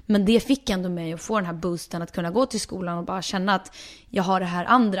 Men det fick ändå mig att få den här boosten att kunna gå till skolan och bara känna att jag har det här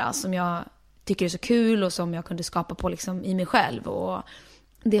andra som jag tycker är så kul och som jag kunde skapa på liksom i mig själv. Och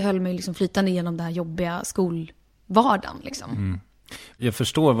det höll mig liksom flytande genom den här jobbiga skolvardagen liksom. Jag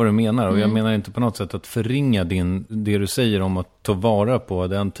förstår vad du menar och jag menar inte på något sätt att förringa det du säger om att ta vara på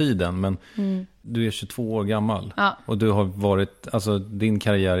den tiden. Men du är 22 år gammal och du har varit, alltså din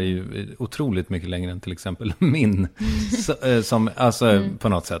karriär är ju otroligt mycket längre än till exempel min. På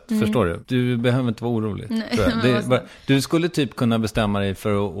något sätt, förstår du? Du behöver inte vara orolig. Du skulle typ kunna bestämma dig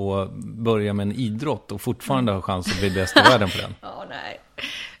för att börja med en idrott och fortfarande ha chans att bli bäst i världen på den.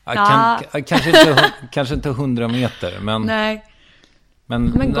 Nej. Kanske inte 100 meter, men... Nej.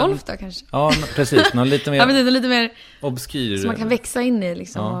 Men golf då kanske? Ja, precis. Någon lite mer, lite mer obskyr. som man kan växa in i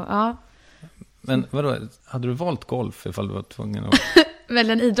liksom. Ja. Men vadå, hade du valt golf ifall du var tvungen att...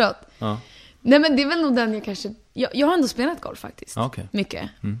 Välja en idrott? Ja. Nej, men det är väl nog den jag kanske... Jag har ändå spelat golf faktiskt. Okay. Mycket.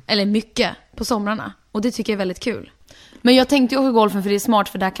 Eller mycket på somrarna. Och det tycker jag är väldigt kul. Men jag tänkte ju åka golfen för det är smart,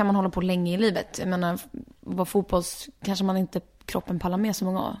 för där kan man hålla på länge i livet. Jag menar, var fotbolls kanske man inte kroppen pallar med så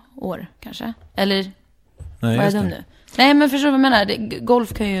många år kanske. Eller Nej, vad är det nu? Nej, men förstår du vad jag menar?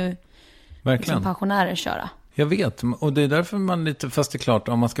 Golf kan ju liksom pensionärer köra. Jag vet, och det är därför man lite, fast det är klart,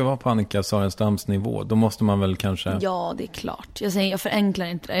 om man ska vara på Annika Sarenstams nivå, då måste man väl kanske... Ja, det är klart. Jag förenklar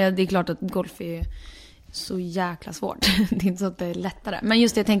inte det. Det är klart att golf är så jäkla svårt. Det är inte så att det är lättare. Men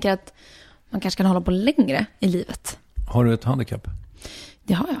just det, jag tänker att man kanske kan hålla på längre i livet. Har du ett handikapp?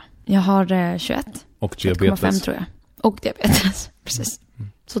 Det har jag. Jag har 21. Och diabetes. 21,5 tror jag. Och diabetes, precis.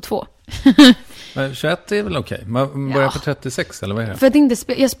 Så 2. Men 21 är väl okej? Man börjar på 36 eller vad är det?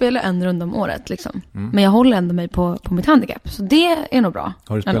 För jag spelar en runda om året liksom. Men jag håller ändå mig på mitt handikapp. Så det är nog bra.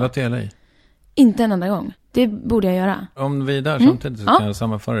 Har du spelat i LA? Inte en enda gång. Det borde jag göra. Om vi är där samtidigt så kan jag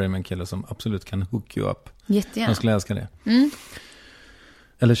sammanföra dig med en kille som absolut kan hook you up. Jättegärna. Jag skulle älska det.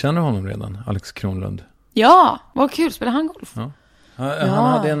 Eller känner du honom redan? Alex Kronlund. Ja, vad kul. Spelar han golf? Ja. Han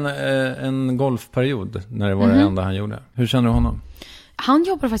hade en golfperiod när det var det enda han gjorde. Hur känner du honom? Han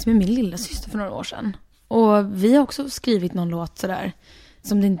jobbade faktiskt med min lilla syster för några år sedan. Och vi har också skrivit någon låt sådär.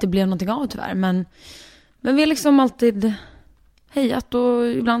 Som det inte blev någonting av tyvärr. Men vi har liksom alltid hejat och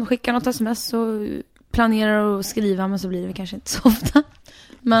ibland skickar något sms och planerar att skriva. Men så blir det kanske inte så ofta.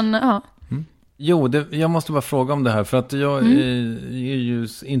 Men ja. Jo, jag måste bara fråga om det här. För att jag är ju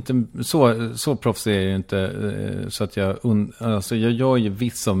inte så proffsig är jag ju inte. Så att jag gör ju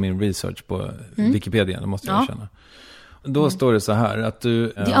viss av min research på Wikipedia, det måste jag känna. Då står det så här att du...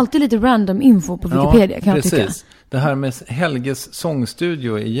 Det är alltid lite random info på Wikipedia kan jag tycka. Precis. Det här med Helges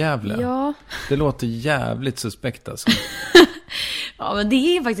sångstudio i Gävle. Ja. Det låter jävligt suspekt alltså. Ja, men det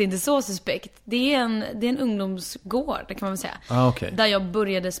är faktiskt inte så suspekt. Det är en ungdomsgård, det kan man väl säga. Okay. Där jag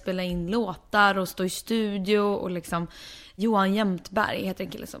började spela in låtar och stå i studio och liksom... Johan Jämtberg heter en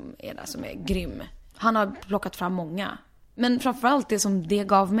kille som är där som är grym. Han har plockat fram många. Men framförallt det som det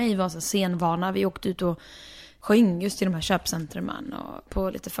gav mig var så scenvana. Vi åkte ut och sjöng just i de här köpcentrumen och på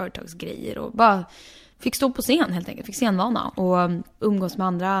lite företagsgrejer och bara fick stå på scen helt enkelt, fick scenvana och umgås med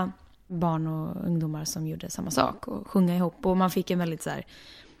andra barn och ungdomar som gjorde samma sak och sjunga ihop och man fick en väldigt så här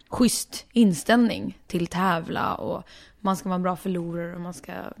schysst inställning till tävla och man ska vara en bra förlorare och man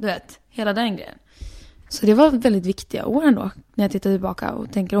ska, du vet, hela den grejen. Så det var väldigt viktiga år ändå när jag tittar tillbaka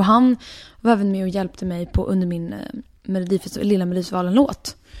och tänker, och han var även med och hjälpte mig på under min lilla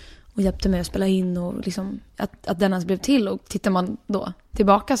Melodifestivalen-låt. Och hjälpte mig att spela in och liksom att den ens blev till. Och tittar man då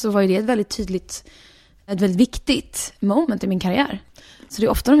tillbaka så var ju det ett väldigt viktigt moment i min karriär. Så det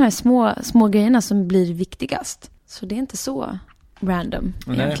är ofta de här små grejerna som blir viktigast. Så det är inte så random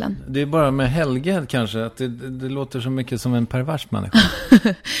egentligen. Nej, det är bara med Helge kanske att det låter så mycket som en pervers människa.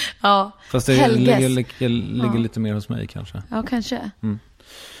 Ja, fast det ligger lite mer hos mig kanske. Ja, kanske.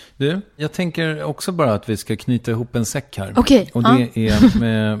 Du, jag tänker också bara att vi ska knyta ihop en säck här. Okay. Och det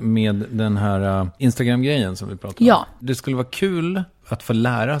är med den här Instagram-grejen som vi pratade om. Ja. Det skulle vara kul att få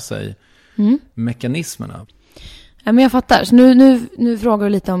lära sig mekanismerna. Ja, men jag fattar. Så nu frågar du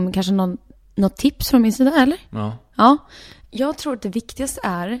lite om kanske något tips från min sida, eller? Ja. Jag tror att det viktigaste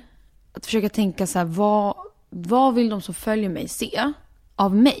är att försöka tänka så här, vad vill de som följer mig se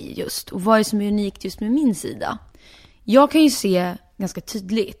av mig just? Och vad är som är unikt just med min sida? Jag kan ju se ganska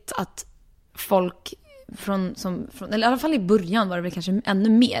tydligt att folk eller i alla fall i början var det väl kanske ännu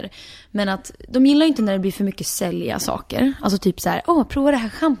mer. Men att de gillar inte när det blir för mycket sälja saker. Alltså typ så här, prova det här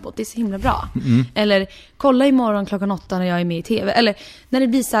schampot, det är så himla bra. Eller kolla imorgon 8:00 när jag är med i tv. Eller när det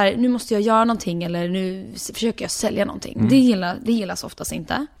blir så här, nu måste jag göra någonting, eller nu försöker jag sälja någonting. Det gillas oftast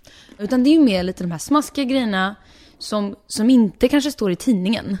inte. Utan det är ju mer lite de här smaskiga grejerna som inte kanske står i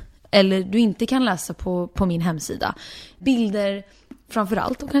tidningen. Eller du inte kan läsa på min hemsida. Bilder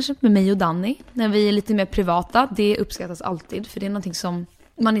framförallt, och kanske med mig och Danny. När vi är lite mer privata. Det uppskattas alltid. För det är någonting som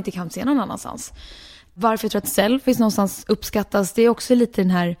man inte kan se någon annanstans. Varför jag tror att selfies någonstans uppskattas. Det är också lite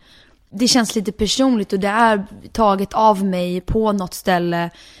den här... Det känns lite personligt. Och det är taget av mig på något ställe.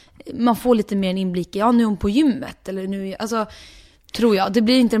 Man får lite mer en inblick i... Ja, nu är hon på gymmet. Eller nu... Alltså, tror jag. Det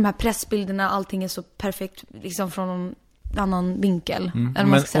blir inte de här pressbilderna. Allting är så perfekt liksom från någon annan vinkel.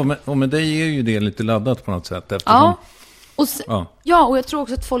 Och med dig är ju det lite laddat på något sätt. Eftersom... Ja. Och jag tror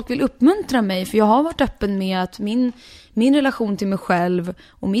också att folk vill uppmuntra mig. För jag har varit öppen med att min relation till mig själv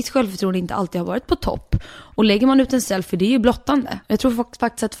och mitt självförtroende inte alltid har varit på topp. Och lägger man ut en selfie, det är ju blottande. Jag tror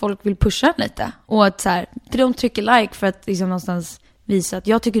faktiskt att folk vill pusha lite. Och att så här, de trycker like för att liksom någonstans visa att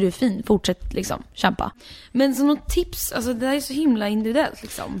jag tycker du är fin. Fortsätt liksom, kämpa. Men som något tips, alltså det där är så himla individuellt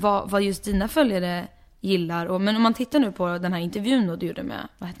liksom. Vad just dina följare gillar. Men om man tittar nu på den här intervjun då du gjorde med,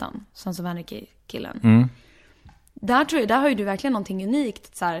 vad heter han? Sons of Anarchy-killen. Där har ju du verkligen någonting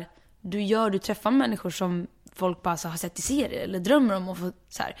unikt. Så här, du träffar människor som folk bara så har sett i serier eller drömmer om att få,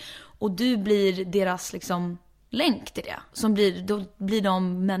 så här. Och du blir deras liksom länk till det. Då blir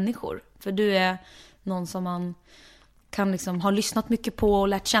de människor. För du är någon som man kan liksom ha lyssnat mycket på och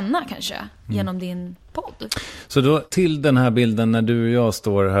lärt känna kanske genom din podd. Så då till den här bilden när du och jag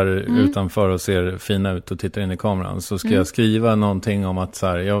står här utanför och ser fina ut och tittar in i kameran, så ska jag skriva någonting om att så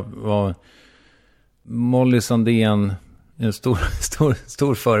här, jag var Molly Sandén, en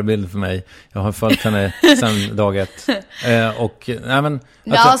stor förebild för mig. Jag har följt henne sedan dag ett. Så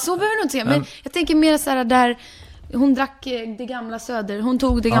behöver du inte säga. Men jag tänker mer så här där hon drack det gamla hon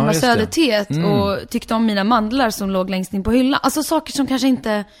tog det gamla söderteet och tyckte om mina mandlar som låg längst in på hyllan. Alltså saker som kanske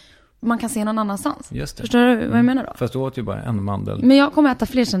inte man kan se någon annanstans. Just det. Förstår du vad jag menar då? Fast du åt ju bara en mandel. Men jag kommer äta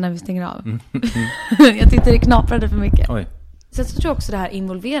fler sen när vi stänger av. Jag tyckte det knaprade för mycket. Oj. Så jag tror också det här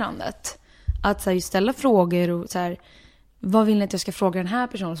involverandet. Att så här, ställa frågor och så här, vad vill ni att jag ska fråga den här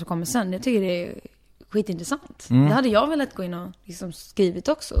personen som kommer sen? Jag tycker det är skitintressant. Det hade jag velat gå in och liksom skrivit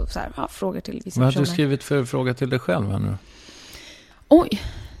också. Så här, frågor till vissa personer. Vad har du skrivit för fråga till dig själv här nu? Oj,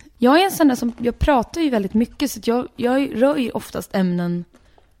 jag är en sån där som, jag pratar ju väldigt mycket. Så att jag rör ju oftast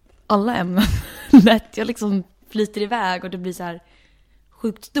alla ämnen lätt. Jag liksom flyter iväg och det blir så här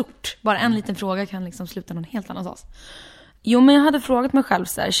sjukt stort. Bara en liten fråga kan liksom sluta någon helt annanstans. Jo, men jag hade frågat mig själv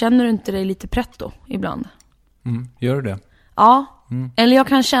så här, känner du inte dig lite pretto ibland? Gör du det? Ja, eller jag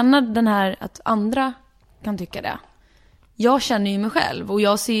kan känna den här att andra kan tycka det. Jag känner ju mig själv och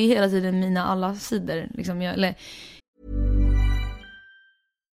jag ser ju hela tiden mina alla sidor. Liksom,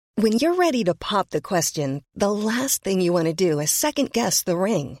 When you're ready to pop the question, the last thing you want to do is second guess the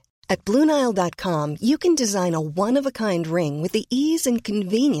ring. At BlueNile.com you can design a one-of-a-kind ring with the ease and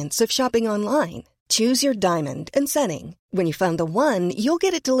convenience of shopping online. Choose your diamond and setting. When you find the one, you'll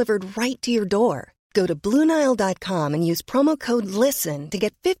get it delivered right to your door. Go to BlueNile.com and use promo code LISTEN to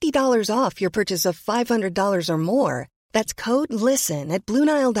get $50 off your purchase of $500 or more. That's code LISTEN at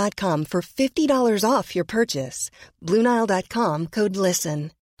BlueNile.com for $50 off your purchase. BlueNile.com, code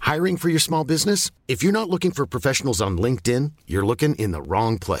LISTEN. Hiring for your small business? If you're not looking for professionals on LinkedIn, you're looking in the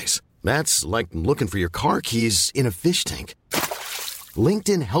wrong place. That's like looking for your car keys in a fish tank.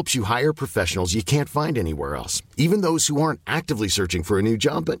 LinkedIn helps you hire professionals you can't find anywhere else, even those who aren't actively searching for a new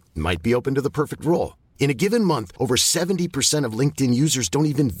job but might be open to the perfect role. In a given month, over 70% of LinkedIn users don't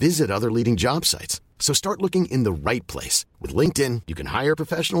even visit other leading job sites. So start looking in the right place. With LinkedIn, you can hire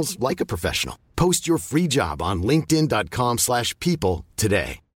professionals like a professional. Post your free job on linkedin.com/people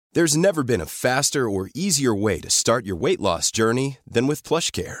today. There's never been a faster or easier way to start your weight loss journey than with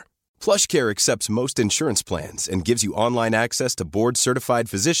PlushCare. PlushCare accepts most insurance plans and gives you online access to board-certified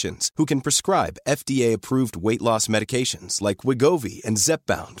physicians who can prescribe FDA-approved weight loss medications like Wegovy and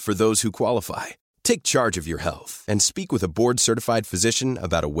Zepbound for those who qualify. Take charge of your health and speak with a board-certified physician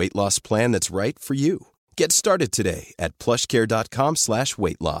about a weight loss plan that's right for you. Get started today at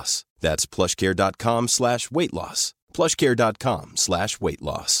plushcare.com/weightloss. That's plushcare.com/weightloss.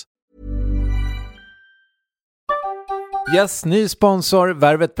 plushcare.com/weightloss. Yes, ny sponsor.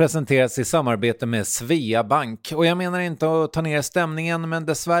 Värvet presenteras i samarbete med Svea Bank. Och jag menar inte att ta ner stämningen, men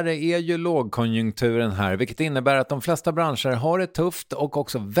dessvärre är ju lågkonjunkturen här, vilket innebär att de flesta branscher har det tufft och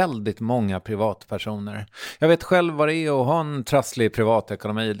också väldigt många privatpersoner. Jag vet själv vad det är att ha en trasslig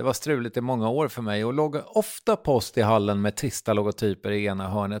privatekonomi. Det var struligt i många år för mig och låg ofta post i hallen med trista logotyper i ena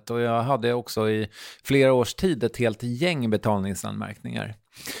hörnet. Och jag hade också i flera års tid ett helt gäng betalningsanmärkningar.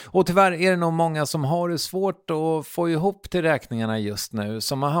 Och tyvärr är det nog många som har det svårt att få ihop till räkningarna just nu,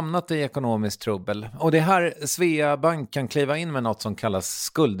 som har hamnat i ekonomiskt trubbel. Och det här Svea Bank kan kliva in med något som kallas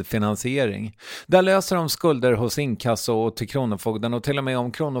skuldfinansiering. Där löser de skulder hos inkasso och till Kronofogden, och till och med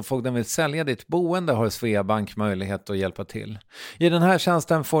om Kronofogden vill sälja ditt boende har Svea Bank möjlighet att hjälpa till. I den här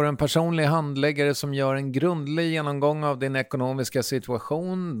tjänsten får en personlig handläggare som gör en grundlig genomgång av din ekonomiska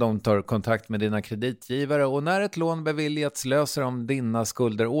situation. De tar kontakt med dina kreditgivare och när ett lån beviljats löser de dina skulder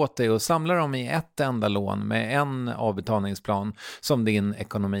åt dig och samlar dem i ett enda lån med en avbetalningsplan som din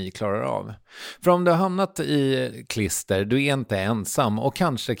ekonomi klarar av. För om du har hamnat i klister, du är inte ensam och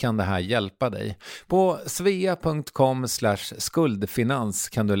kanske kan det här hjälpa dig. På svea.com/skuldfinans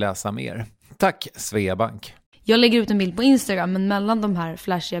kan du läsa mer. Tack Svea Bank. Jag lägger ut en bild på Instagram, men mellan de här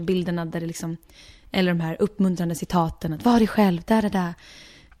flashiga bilderna där det liksom, eller de här uppmuntrande citaten att var dig själv, där,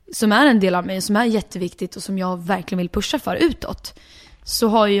 som är en del av mig, som är jätteviktigt och som jag verkligen vill pusha för utåt, så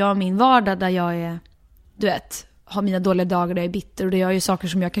har jag min vardag där jag är, du vet, har mina dåliga dagar där jag är bitter och där jag gör saker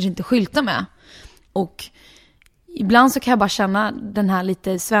som jag kanske inte skyltar med. Och ibland så kan jag bara känna den här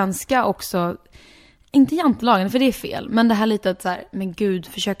lite svenska också, inte jantelagen för det är fel, men det här lite att så här, men gud,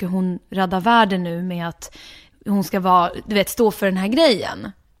 försöker hon rädda världen nu med att hon ska vara, du vet, stå för den här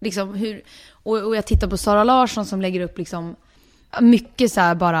grejen. Liksom hur, och jag tittar på Sara Larsson som lägger upp liksom mycket så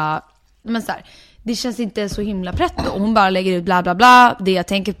här bara, men så här, det känns inte så himla pretto. Hon bara lägger ut bla bla bla. Det jag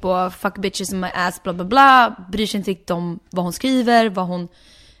tänker på, fuck bitches in my ass, bla bla bla. Bryr sig inte riktigt om vad hon skriver.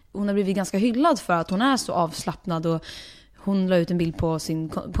 Hon har blivit ganska hyllad för att hon är så avslappnad. Och hon la ut en bild på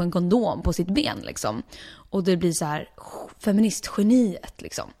en kondom på sitt ben liksom. Och det blir så här feministgeniet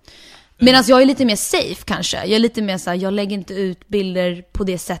liksom. Medan jag är lite mer safe kanske. Jag är lite mer så här, jag lägger inte ut bilder på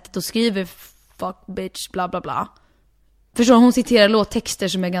det sättet och skriver fuck bitch bla bla bla. Förstår, hon citerar låttexter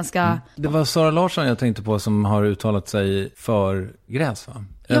som är ganska... Det var Sara Larsson jag tänkte på som har uttalat sig för gräs, va?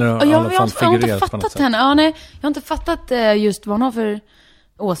 Eller jag har inte fattat henne. Ja, nej, jag har inte fattat just vad hon har för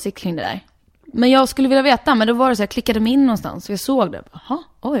åsikt kring det där. Men jag skulle vilja veta, men då var det så jag klickade mig in någonstans och jag såg det. Jaha,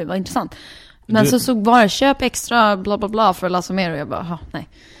 oj, vad intressant. Men så såg bara köp extra bla bla bla för att läsa mer och jag bara, nej.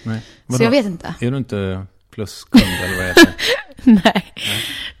 Så jag vet inte. Är du inte pluskund eller vad heter det?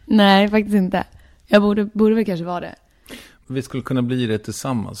 Nej, faktiskt inte. Jag borde väl kanske vara det. Vi skulle kunna bli det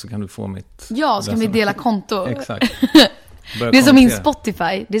tillsammans så kan du få mitt... Ja, ska vi dela konto? Exakt. Det är som min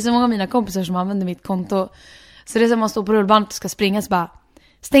Spotify. Det är så många av mina kompisar som använder mitt konto. Så det är som man står på rullbandet och ska springa så bara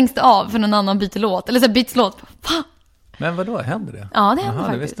stängs det av för någon annan byter låt. Eller så byts låt. Men vadå, händer det? Ja, det händer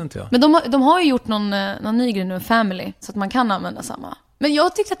faktiskt. Det visste inte jag. Men de har ju gjort någon ny grej nu, Family. Så att man kan använda samma. Men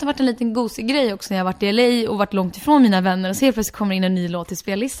jag tyckte att det varit en liten gosig grej också när jag varit i LA och varit långt ifrån mina vänner. Och så helt plötsligt kommer in en ny låt i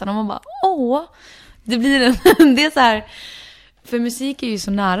spellistan. Och man bara, det blir det är så här... För musik är ju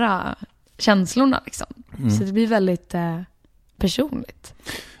så nära känslorna liksom. Så det blir väldigt personligt.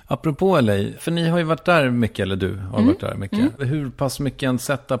 Apropå LA, för ni har ju varit där mycket, eller du har varit där mycket. Hur pass mycket en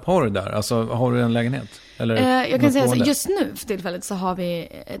setup har du där? Alltså, har du en lägenhet? Eller jag kan säga så, just nu för tillfället så har vi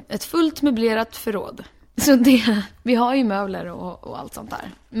ett fullt möblerat förråd. Så vi har ju möbler och allt sånt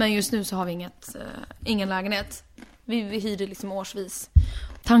där. Men just nu så har vi ingen lägenhet. Vi hyrde liksom årsvis.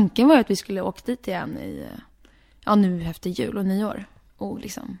 Tanken var ju att vi skulle åka dit igen nu efter jul och nyår. Och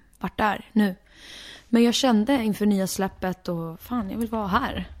liksom varit där nu. Men jag kände inför nya släppet och fan, jag vill vara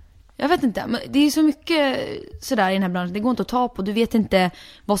här. Jag vet inte, men det är så mycket sådär i den här branschen. Det går inte att ta på. Du vet inte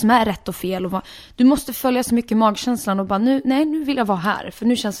vad som är rätt och fel. Du måste följa så mycket magkänslan och bara nu vill jag vara här. För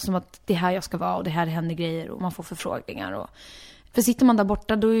nu känns det som att det är här jag ska vara och det här händer grejer och man får förfrågningar. För sitter man där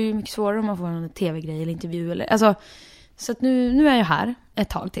borta då är det mycket svårare om man får en tv-grej eller intervju. Alltså, så att nu är jag här ett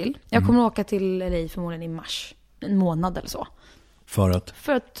tag till. Jag kommer att åka till LA förmodligen i mars. En månad eller så. För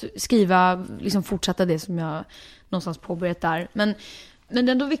att skriva, liksom fortsätta det som jag någonstans påbörjat där. Men det är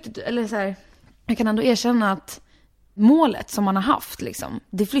ändå viktigt, eller så här, jag kan ändå erkänna att målet som man har haft, liksom,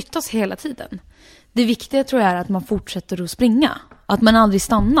 det flyttas hela tiden. Det viktiga tror jag är att man fortsätter att springa. Att man aldrig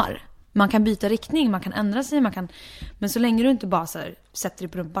stannar. Man kan byta riktning, man kan ändra sig, men så länge du inte bara så här, sätter dig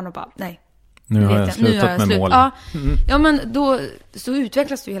på rumpan och bara, nej. Nu har jag slutat med mål. Ja, men då så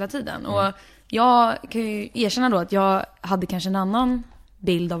utvecklas du hela tiden. Och jag kan ju erkänna då att jag hade kanske en annan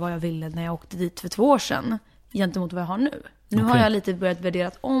bild av vad jag ville när jag åkte dit för 2 år sedan gentemot vad jag har nu. Nu har jag lite börjat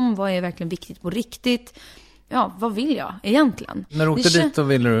värdera om vad är verkligen viktigt på riktigt. vad vill jag egentligen? När du åkte dit så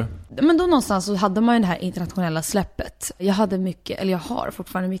ville du? Men då någonstans så hade man ju det här internationella släppet. Jag har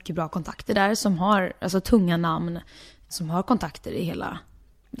fortfarande mycket bra kontakter där som har, alltså tunga namn, som har kontakter i hela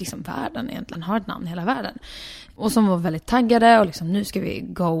liksom världen egentligen, har ett namn i hela världen. Och som var väldigt taggade och liksom, nu ska vi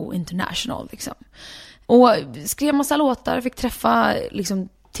go international liksom. Och skrev massa låtar, fick träffa liksom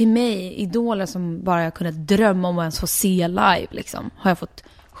till mig idoler som bara jag kunde drömma om att ens få se live liksom. Har jag fått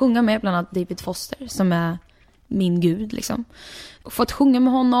sjunga med bland annat David Foster som är min gud liksom. Och fått sjunga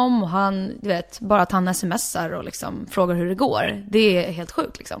med honom och han, du vet, bara att han smsar och liksom frågar hur det går. Det är helt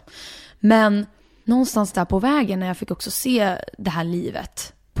sjukt liksom. Men någonstans där på vägen när jag fick också se det här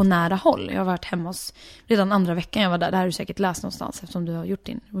livet på nära håll. Jag har varit hemma hos, redan andra veckan jag var där. Det här har du säkert läst någonstans eftersom du har gjort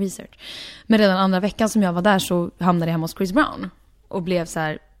din research. Men redan andra veckan som jag var där så hamnade jag hemma hos Chris Brown. Och blev så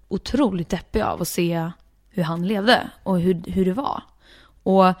här otroligt deppig av att se hur han levde och hur det var.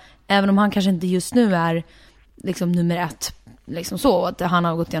 Och även om han kanske inte just nu är liksom nummer 1, liksom så, att han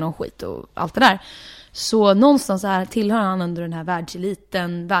har gått igenom skit och allt det där. Så någonstans tillhör han under den här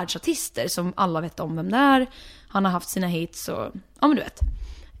världseliten, världsartister som alla vet om vem det är. Han har haft sina hits och, ja men du vet.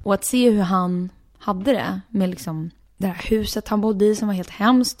 Och att se hur han hade det med liksom det här huset han bodde i som var helt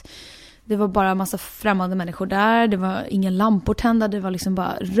hemskt. Det var bara en massa främmande människor där. Det var inga lampor tända. Det var liksom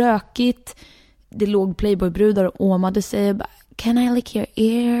bara rökigt. Det låg playboybrudar och åmade sig. Bara, can I lick your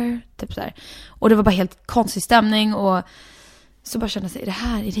ear? Typ så här. Och det var bara helt konstig stämning. Och så bara kände jag,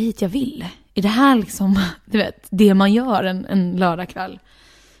 är det hit jag vill? Är det här liksom, du vet, det man gör en lördagkväll?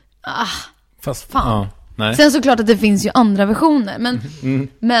 Fast, fan. Ja, nej. Sen såklart att det finns ju andra versioner.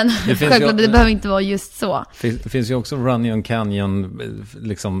 Men det självklart, det behöver inte vara just så. Det finns ju också Runyon Canyon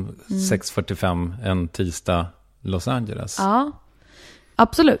liksom 6:45 en tisdag Los Angeles. Ja,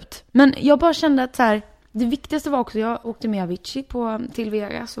 absolut. Men jag bara kände att så här, det viktigaste var också, jag åkte med Avicii till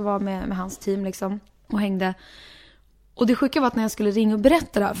Vegas och var med hans team liksom och hängde. Och det sjuka var att när jag skulle ringa och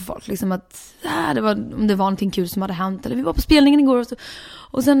berätta det här för folk liksom att om det var någonting kul som hade hänt eller vi var på spelningen igår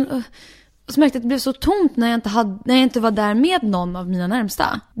och sen så märkte jag att det blev så tomt när jag inte var där med någon av mina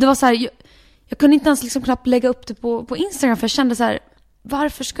närmsta. Det var så här, jag kunde inte ens liksom knappt lägga upp det på Instagram för jag kände så här,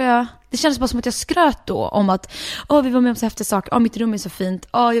 varför ska jag... Det kändes bara som att jag skröt då om att vi var med om så häftiga saker, mitt rum är så fint,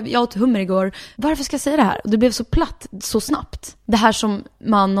 jag åt hummer igår. Varför ska jag säga det här? Och det blev så platt så snabbt. Det här som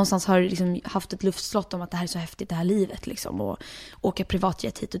man någonstans har liksom haft ett luftslott om att det här är så häftigt, det här livet liksom, och åka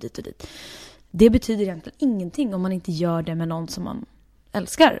privatjet hit och dit och dit. Det betyder egentligen ingenting om man inte gör det med någon som man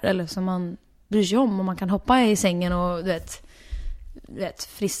älskar eller som man bryr sig om och man kan hoppa i sängen och du vet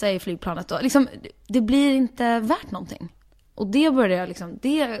frissa i flygplanet och liksom, det blir inte värt någonting. Och det var ett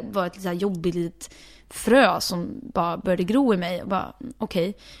lite så här jobbigt litet frö som bara började gro i mig och bara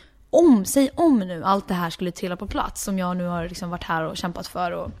okej, säg om nu allt det här skulle trilla på plats som jag nu har liksom varit här och kämpat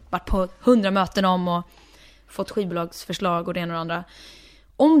för och varit på 100 möten om och fått skivbolagsförslag och det ena och det andra.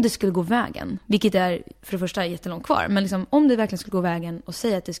 Om det skulle gå vägen, vilket är för det första jättelångt kvar, men liksom, om det verkligen skulle gå vägen och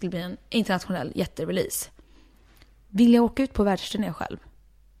säga att det skulle bli en internationell jätterelease, vill jag åka ut på världsturné själv?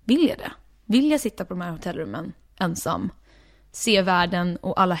 Vill jag det? Vill jag sitta på de här hotellrummen ensam? Se världen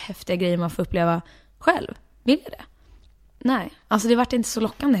och alla häftiga grejer man får uppleva själv? Vill jag det? Nej, alltså det vart inte så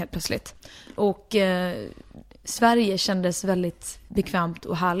lockande helt plötsligt. Och Sverige kändes väldigt bekvämt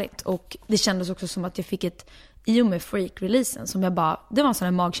och härligt. Och det kändes också som att jag fick i och med Freak-releasen som det var en sån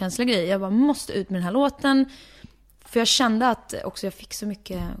här magkänslig grej. Jag bara måste ut med den här låten. För jag kände att också jag fick så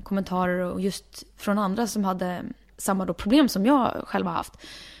mycket kommentarer och just från andra som hade samma problem som jag själv har haft.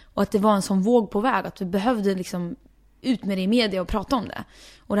 Och att det var en sån våg på väg att vi behövde liksom ut med det i media och prata om det.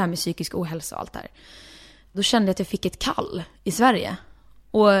 Och det här med psykisk ohälsa och allt där. Då kände jag att jag fick ett kall i Sverige.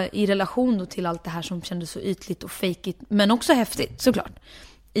 Och i relation då till allt det här som kändes så ytligt och fejkigt, men också häftigt såklart.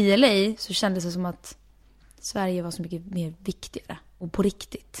 I LA så kändes det som att Sverige var så mycket mer viktigare och på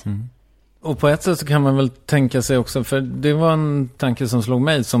riktigt. Mm. Och på ett sätt så kan man väl tänka sig också, för det var en tanke som slog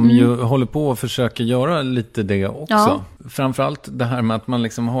mig som ju håller på att försöka göra lite det också. Ja. Framförallt det här med att man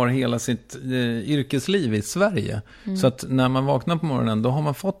liksom har hela sitt yrkesliv i Sverige. Så att när man vaknar på morgonen då har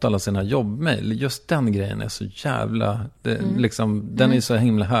man fått alla sina jobbmail. Just den grejen är så jävla, den är så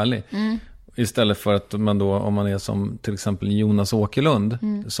himla härlig. Istället för att man då, om man är som till exempel Jonas Åkerlund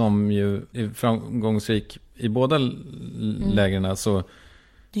som ju är framgångsrik i båda lägren, så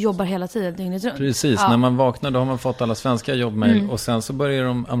du jobbar hela tiden dygnet runt. Precis, när man vaknar då har man fått alla svenska jobbmail och sen så börjar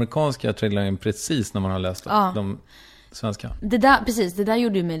de amerikanska trilla in precis när man har läst de svenska. Det där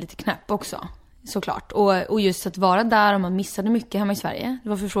gjorde ju mig lite knäpp också, såklart. Och just att vara där och man missade mycket hemma i Sverige. Det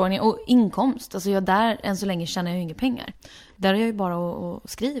var förfrågningar och inkomst. Alltså jag där än så länge tjänar jag ju inga pengar. Där är jag ju bara och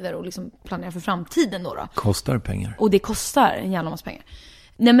skriver och liksom planerar för framtiden då. Kostar pengar. Och det kostar en jävla massa pengar.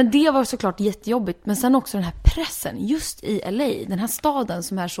 Nej, men det var såklart jättejobbigt. Men sen också den här pressen just i LA. Den här staden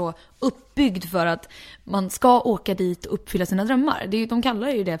som är så uppbyggd för att man ska åka dit och uppfylla sina drömmar. De kallar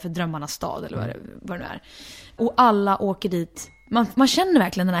ju det för drömmarnas stad eller vad det är. Och alla åker dit. Man känner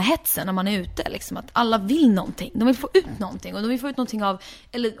verkligen den här hetsen när man är ute. Liksom, att alla vill någonting. De vill få ut någonting. Och de vill få ut någonting av,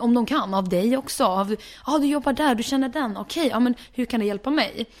 eller om de kan, av dig också. Du jobbar där, du känner den. Okej, ja, men hur kan det hjälpa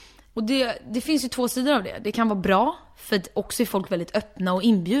mig? Och det finns ju två sidor av det. Det kan vara bra, för att också är folk väldigt öppna och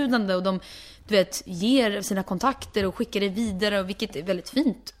inbjudande. Och de, ger sina kontakter och skickar det vidare. Vilket är väldigt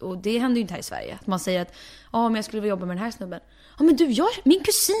fint. Och det händer ju inte här i Sverige. Att man säger att, men jag skulle vilja jobba med den här snubben. Ja, men du, min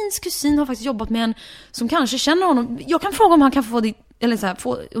kusins kusin har faktiskt jobbat med en som kanske känner honom. Jag kan fråga om han kan få ditt, eller så här,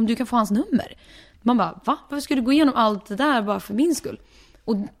 om du kan få hans nummer. Man bara, va? Varför ska du gå igenom allt det där bara för min skull?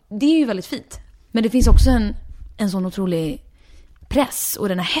 Och det är ju väldigt fint. Men det finns också en sån otrolig press och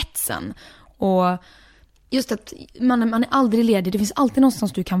den här hetsen. Och just att man är aldrig ledig. Det finns alltid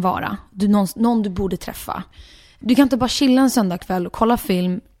någonstans du kan vara. Någon du borde träffa. Du kan inte bara chilla en söndagkväll och kolla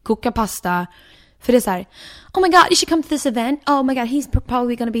film, koka pasta. För det är så här, oh my god, you should come to this event. Oh my god, he's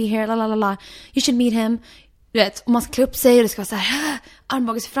probably gonna be here. La la la la. You should meet him. Du vet, och man ska klä upp sig och det ska vara så här,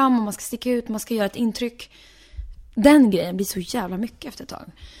 armbågas fram och man ska sticka ut, man ska göra ett intryck. Den grejen blir så jävla mycket efter ett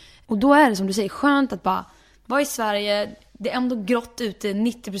tag. Och då är det som du säger skönt att bara vara i Sverige. Det är ändå grått ute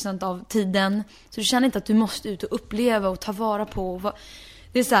 90% av tiden. Så du känner inte att du måste ut och uppleva och ta vara på.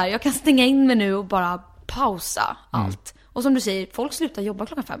 Det är så här, jag kan stänga in mig nu och bara pausa allt. Och som du säger, folk slutar jobba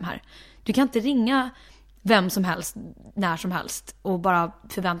 5:00 här. Du kan inte ringa vem som helst, när som helst och bara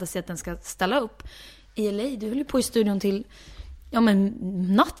förvänta sig att den ska ställa upp. I LA, du höll ju på i studion till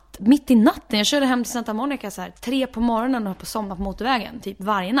mitt i natten. Jag körde hem till Santa Monica så här 3 på morgonen och höll på att somna på motorvägen typ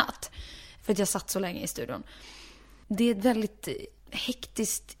varje natt. För att jag satt så länge i studion. Det är ett väldigt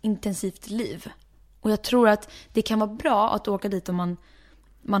hektiskt, intensivt liv. Och jag tror att det kan vara bra att åka dit om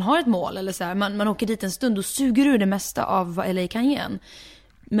man har ett mål. Eller så här, man åker dit en stund och suger ur det mesta av vad LA kan ge en.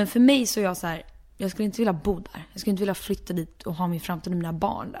 Men för mig så är jag så här, jag skulle inte vilja bo där. Jag skulle inte vilja flytta dit och ha min framtid med mina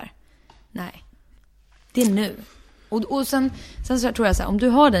barn där. Nej. Det är nu. Och sen så tror jag så här, om du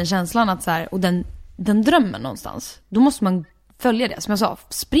har den känslan att så här, och den drömmen någonstans, då måste man följa det. Som jag sa,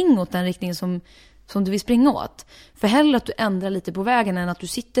 spring åt den riktningen som du vill springa åt. För hellre att du ändrar lite på vägen än att du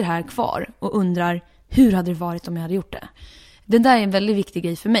sitter här kvar och undrar, hur hade det varit om jag hade gjort det? Det där är en väldigt viktig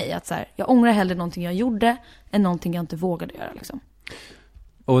grej för mig. Att så här, jag ångrar hellre någonting jag gjorde än någonting jag inte vågade göra. Liksom.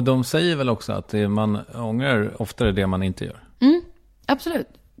 Och de säger väl också att man ångrar oftare det man inte gör? Absolut.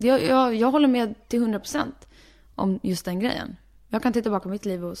 Jag håller med till 100% om just den grejen. Jag kan titta tillbaka på mitt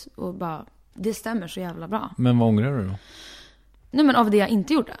liv och bara, det stämmer så jävla bra. Men vad ångrar du då? Nej, men av det jag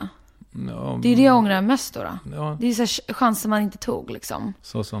inte gjorde. Ja, det är det jag ångrar mest då. Ja. Det är så här chanser man inte tog liksom.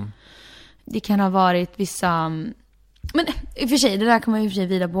 Så som? Det kan ha varit vissa... Men i och för sig, det där kan man ju i och för sig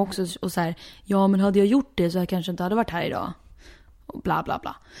vida på också. Och så här, ja men hade jag gjort det så jag kanske inte hade varit här idag. Och bla bla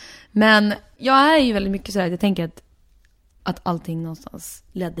bla. Men jag är ju väldigt mycket så här att jag tänker att allting någonstans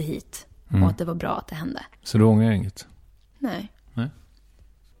ledde hit. Och att det var bra att det hände. Så du ångrar inget? Nej.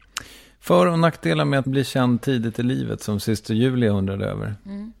 För- och nackdelar med att bli känd tidigt i livet som syster Julia undrade över.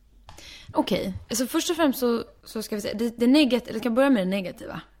 Okej. Alltså först och främst så ska vi säga det negativa, eller kan börja med det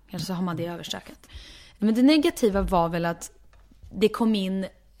negativa. Kanske så har man det överstökat. Men det negativa var väl att det kom in,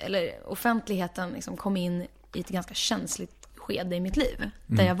 eller offentligheten liksom kom in i ett ganska känsligt skede i mitt liv.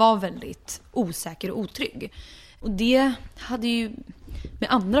 Där jag var väldigt osäker och otrygg. Och det hade ju med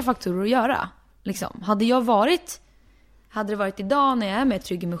andra faktorer att göra. Liksom. Hade det varit idag när jag är mer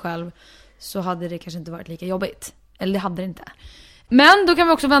trygg i mig själv, så hade det kanske inte varit lika jobbigt. Eller det hade det inte. Men då kan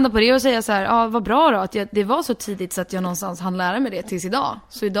vi också vända på det och säga så här, ja vad bra då att det var så tidigt så att jag någonstans hann lära mig det tills idag.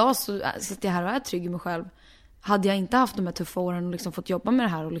 Så idag så sitter jag här och är trygg i mig själv. Hade jag inte haft de här tuffa åren och liksom fått jobba med det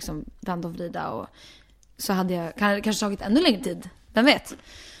här och liksom vända och vrida, och så hade jag kanske tagit ännu längre tid. Vem vet? En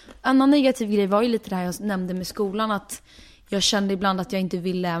annan negativ grej var ju lite det här jag nämnde med skolan, att jag kände ibland att jag inte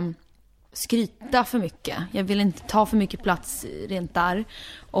ville skryta för mycket. Jag ville inte ta för mycket plats rent där.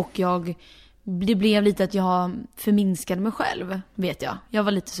 Och det blev lite att jag förminskade mig själv, vet jag. Jag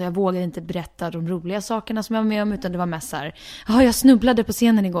var lite så, jag vågade inte berätta de roliga sakerna som jag var med om, utan det var mest så här, jag snubblade på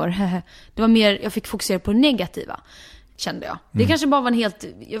scenen igår. Det var mer, jag fick fokusera på det negativa, kände jag. Det kanske bara var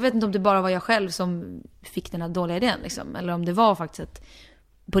jag vet inte om det bara var jag själv som fick den här dåliga idén liksom, eller om det var faktiskt att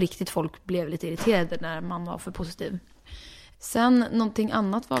på riktigt folk blev lite irriterade när man var för positiv. Sen någonting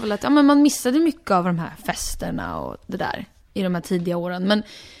annat var väl att men man missade mycket av de här festerna och det där i de här tidiga åren. Men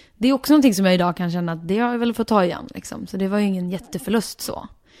det är också någonting som jag idag kan känna att det har jag väl fått ta igen liksom. Så det var ju ingen jätteförlust så.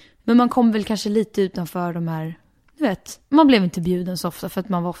 Men man kom väl kanske lite utanför de här, du vet, man blev inte bjuden så ofta för att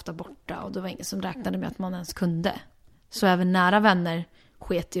man var ofta borta och det var ingen som räknade med att man ens kunde. Så även nära vänner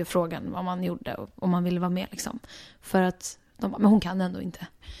sket i frågan vad man gjorde och om man ville vara med liksom. För att de bara, men hon kan ändå inte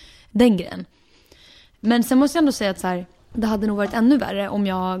den grejen. Men sen måste jag ändå säga att så här, det hade nog varit ännu värre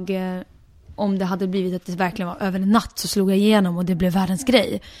om det hade blivit att det verkligen var över en natt så slog jag igenom och det blev världens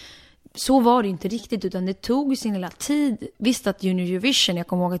grej. Så var det inte riktigt, utan det tog sin lilla tid. Visst att Junior Eurovision, jag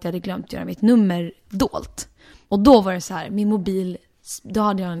kommer ihåg att jag hade glömt göra mitt nummer dolt. Och då var det så här, min mobil, då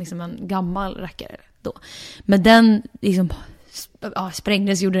hade jag liksom en gammal rackare då. Men den liksom,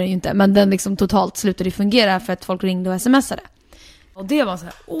 sprängdes gjorde den ju inte, men den liksom totalt slutade fungera för att folk ringde och smsade. Och det var så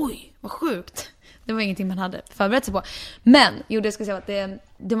här, oj, vad sjukt. Det var ingenting man hade förberett sig på. Men, det ska säga att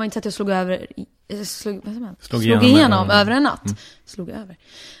det var inte så att jag slog igenom över en natt. Slog över.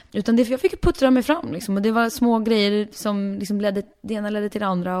 Utan det, jag fick puttra mig fram liksom. Och det var små grejer som liksom det ena ledde till det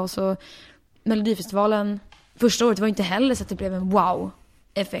andra. Och så Melodifestivalen första året var inte heller så att det blev en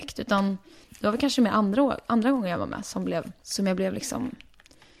wow-effekt. Utan det var väl kanske mer andra gånger jag var med som jag blev liksom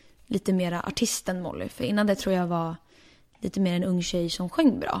lite mera artisten Molly. För innan det tror jag var lite mer en ung tjej som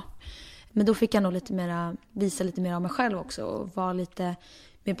sjöng bra. Men då fick jag nog visa lite mer av mig själv också och vara lite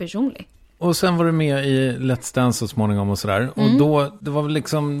mer personlig. Och sen var du med i Let's Dance så småningom och sådär. Och då, det var väl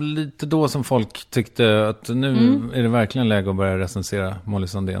liksom lite då som folk tyckte att nu är det verkligen läge att börja recensera Molly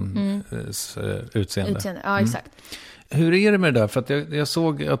Sandéns utseende. Ja, exakt. Hur är det med det där? För att jag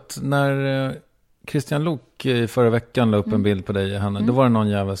såg att när Christian Lok förra veckan la upp en bild på dig, Hanna, då var det någon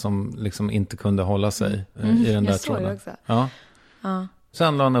jävel som liksom inte kunde hålla sig i den där tråden. Jag såg det också. Ja.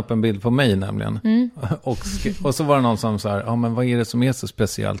 Sen la han upp en bild på mig nämligen. Och så var det någon som sa här, men vad är det som är så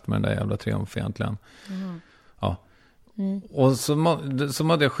speciellt med den där jävla Triumf egentligen? Ja. Och så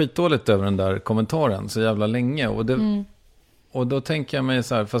mådde jag skitdåligt över den där kommentaren så jävla länge. Och då tänker jag mig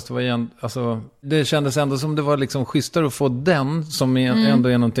så här, fast det var igen, alltså, det kändes ändå som det var liksom schysstare att få den som ändå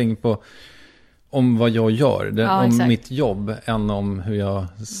är någonting om vad jag gör. Om mitt jobb än om hur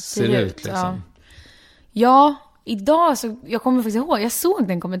jag ser ut liksom. Ja, idag så, jag kommer faktiskt ihåg, jag såg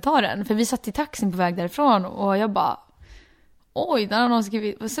den kommentaren. För vi satt i taxin på väg därifrån och jag bara, oj, där har någon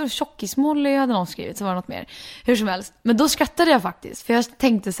skrivit, vad så tjockismålig hade någon skrivit, så var det något mer. Hur som helst. Men då skrattade jag faktiskt, för jag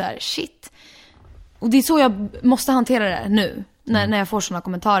tänkte så här, shit. Och det är så jag måste hantera det nu, när jag får sådana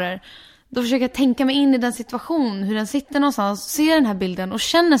kommentarer. Då försöker jag tänka mig in i den situation, hur den sitter någonstans, ser den här bilden och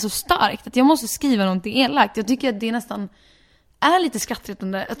känner så starkt att jag måste skriva någonting elakt. Jag tycker att det nästan är lite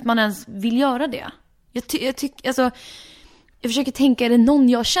skrattretande att man ens vill göra det. Jag försöker tänka, är det någon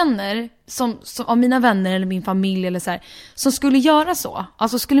jag känner som av mina vänner eller min familj eller så här, som skulle göra så?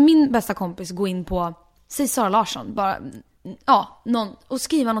 Alltså skulle min bästa kompis gå in på, säg Sara Larsson, bara, någon, och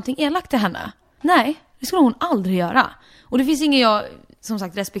skriva någonting elakt till henne? Nej, det skulle hon aldrig göra. Och det finns ingen jag, som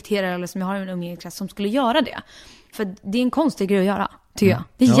sagt, respekterar eller som jag har i en umgängeskrets som skulle göra det. För det är en konstig grej att göra, tycker jag.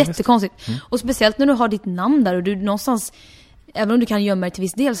 Det är jättekonstigt. Och speciellt när du har ditt namn där och du någonstans, även om du kan gömma dig till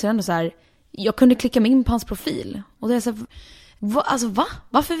viss del, så är det ändå så här, jag kunde klicka mig in på hans profil. Och det är så här, va?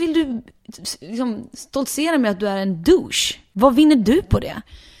 Varför vill du liksom stoltsera med att du är en douche? Vad vinner du på det?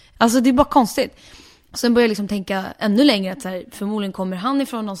 Alltså det är bara konstigt. Sen börjar jag liksom tänka ännu längre att så här, förmodligen kommer han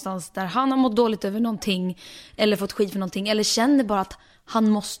ifrån någonstans där han har mått dåligt över någonting eller fått skit för någonting, eller känner bara att han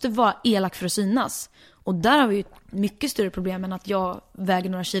måste vara elak för att synas. Och där har vi ju mycket större problem än att jag väger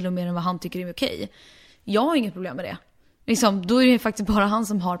några kilo mer än vad han tycker är okej. Jag har inget problem med det. Liksom, då är det faktiskt bara han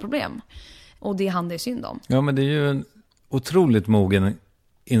som har problem. Och det är han det är synd om. Ja, men det är ju en otroligt mogen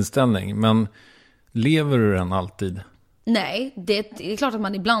inställning. Men lever du den alltid? Nej, det är klart att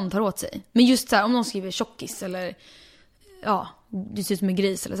man ibland tar åt sig. Men just så här, om någon skriver tjockis eller du ser ut som en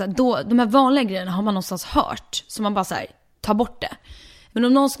gris eller så här, då, de här vanliga grejerna har man någonstans hört. Så man bara så här, tar bort det. Men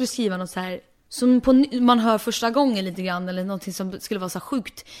om någon skulle skriva något så här som man hör första gången lite grann, eller någonting som skulle vara så här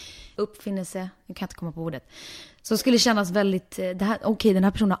sjukt uppfinnelse, jag kan inte komma på ordet, så skulle det kännas väldigt, okej, den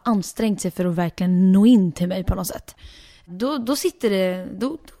här personen har ansträngt sig för att verkligen nå in till mig på något sätt. Då sitter det,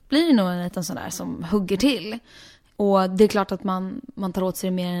 då blir det nog en liten sån där som hugger till. Och det är klart att man tar åt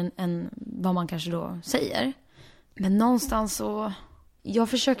sig mer än vad man kanske då säger. Men någonstans så, jag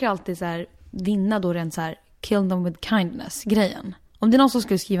försöker alltid så här vinna då rent så här kill them with kindness grejen. Om det är någon som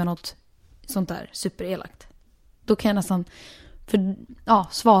skulle skriva något sånt där superelakt, då kan jag nästan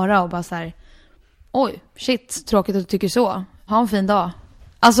svara och bara så här, oj, shit, tråkigt att du tycker så. Ha en fin dag.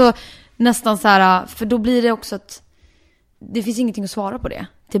 Alltså nästan så här, för då blir det också att det finns ingenting att svara på det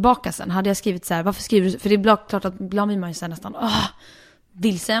tillbaka sen. Hade jag skrivit så här, varför skriver du? För det är klart att ibland blir man ju så här nästan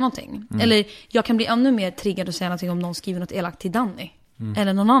vill säga någonting. Eller jag kan bli ännu mer triggad att säga någonting om någon skriver något elakt till Danny.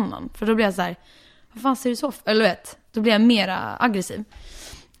 Eller någon annan. För då blir jag så här, vad fan ser du så? Eller vet, då blir jag mera aggressiv.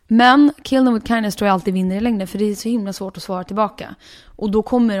 Men kill them with kindness tror jag alltid vinner i längden. För det är så himla svårt att svara tillbaka. Och då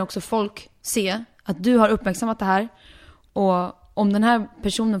kommer också folk se att du har uppmärksammat det här. Och om den här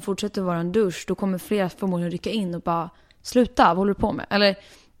personen fortsätter vara en dusch, då kommer fler förmodligen rycka in och bara sluta, vad håller du på med? Eller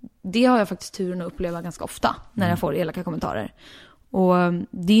det har jag faktiskt turen att uppleva ganska ofta när jag får elaka kommentarer. Och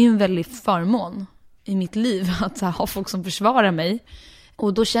det är ju en väldig förmån i mitt liv att så här, ha folk som försvarar mig.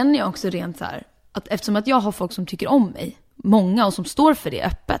 Och då känner jag också rent så här, att eftersom att jag har folk som tycker om mig, många, och som står för det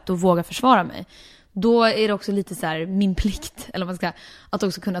öppet och vågar försvara mig, då är det också lite så här min plikt, eller vad man ska, att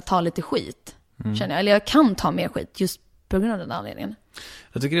också kunna ta lite skit, känner jag. Eller jag kan ta mer skit just på grund av den anledningen.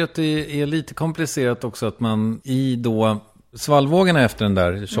 Jag tycker att det är lite komplicerat också att man i då svallvågorna efter den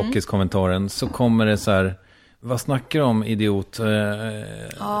där tjockiskommentaren så kommer det så här, vad snackar du om, idiot?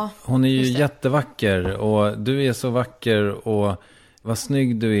 Hon är ju jättevacker och du är så vacker och vad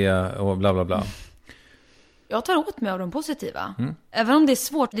snygg du är och bla bla bla. Jag tar åt mig av de positiva. Även om det är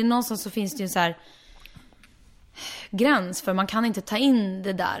svårt, det är någonstans så finns det ju en så här gräns, för man kan inte ta in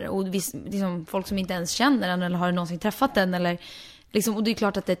det där. Och liksom, folk som inte ens känner den eller har någonsin träffat den eller liksom, och det är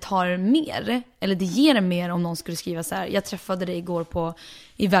klart att det tar mer, eller det ger mer om någon skulle skriva så här: jag träffade dig igår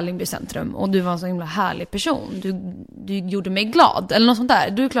i Vällingby centrum och du var en så himla härlig person, du gjorde mig glad, eller något sånt där.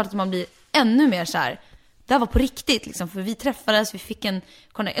 Då är det klart att man blir ännu mer så här, det här var på riktigt liksom, för vi träffades, vi fick en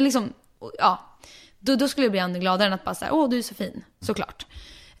liksom, ja, då skulle jag bli ännu gladare än att bara säga, du är så fin, såklart.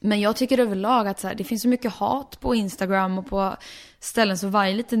 Men jag tycker överlag att så här, det finns så mycket hat på Instagram och på ställen, så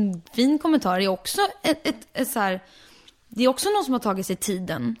varje liten fin kommentar är också ett så här, det är också någon som har tagit sig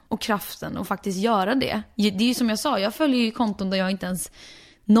tiden och kraften och faktiskt göra det. Det är ju som jag sa, jag följer ju konton där jag inte ens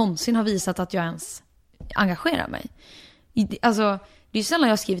någonsin har visat att jag ens engagerar mig. Alltså, det är ju sällan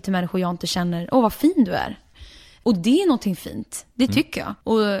jag skriver till människor jag inte känner, vad fin du är. Och det är någonting fint, det tycker jag.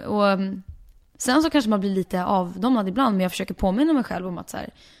 Och sen så kanske man blir lite avdomnad ibland, men jag försöker påminna mig själv om att så här,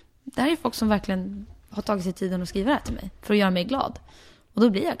 det här är folk som verkligen har tagit sig tiden att skriva det här till mig för att göra mig glad. Och då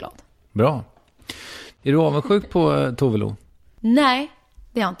blir jag glad. Bra. Är du avundsjuk på Tove Lo? Nej,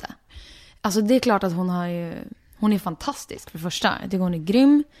 det är jag inte. Alltså det är klart att hon är fantastisk för första. Jag tycker hon är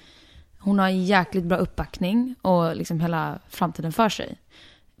grym. Hon har jäkligt bra uppbackning och liksom hela framtiden för sig.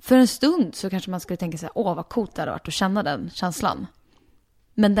 För en stund så kanske man skulle tänka sig, vad coolt det hade varit att känna den känslan.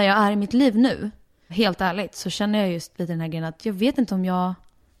 Men där jag är i mitt liv nu, helt ärligt, så känner jag just lite den här grejen att jag vet inte om jag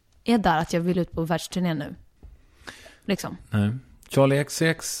är där att jag vill ut på världsturné nu. Liksom. Nej. Charlie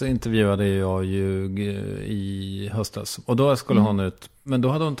XCX intervjuade jag ju i höstas. Och då skulle hon ut. Men då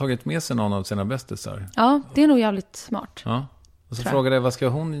hade hon tagit med sig någon av sina bästisar. Ja, det är nog jävligt smart. Ja. Och så frågade jag, vad ska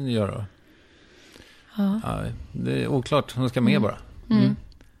hon göra? Ja. Det är oklart, hon ska med bara.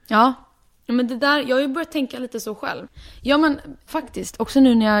 Ja, men det där, jag har ju börjat tänka lite så själv. Ja, men faktiskt, också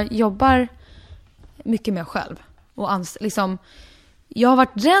nu när jag jobbar mycket med själv. Och liksom, jag har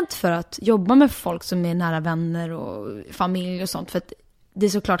varit rädd för att jobba med folk som är nära vänner och familj och sånt. För att det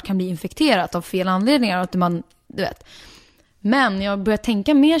såklart kan bli infekterat av fel anledningar. Och att man, du vet. Men jag börjar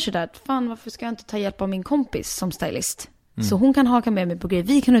tänka mer sådär att fan, varför ska jag inte ta hjälp av min kompis som stylist? Så hon kan haka med mig på grejer.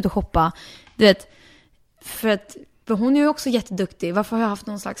 Vi kan ut och shoppa. Du vet, för hon är ju också jätteduktig. Varför har jag haft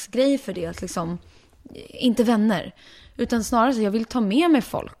någon slags grej för det? Att liksom, inte vänner. Utan snarare så jag vill ta med mig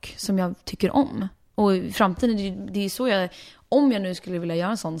folk som jag tycker om. Och i framtiden, det är så om jag nu skulle vilja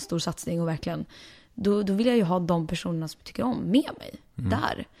göra en sån stor satsning och verkligen, då vill jag ju ha de personerna som jag tycker om med mig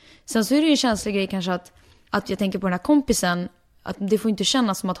där. Sen så är det ju en känslig grej kanske att jag tänker på den här kompisen, att det får inte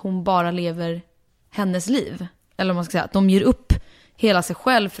kännas som att hon bara lever hennes liv. Eller om man ska säga, att de ger upp hela sig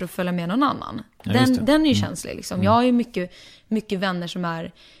själv för att följa med någon annan. Ja, den är ju känslig liksom. Jag har ju mycket vänner som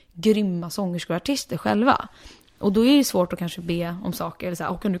är grymma sångerskor och artister själva. Och då är det svårt att kanske be om saker. Eller så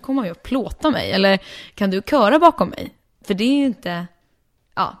här, kan du komma med och plåta mig? Eller kan du köra bakom mig? För det är ju inte...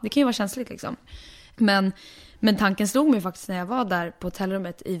 Ja, det kan ju vara känsligt liksom. Men tanken slog mig faktiskt när jag var där på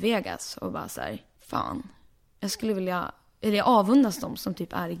hotellrummet i Vegas. Och bara så här, fan. Jag skulle vilja... Eller jag avundas dem som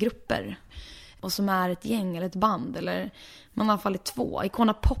typ är i grupper. Och som är ett gäng eller ett band. Eller man har i alla fall är två.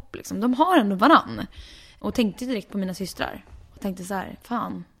 Icona Pop liksom. De har ändå varann. Och tänkte direkt på mina systrar. Och tänkte så här,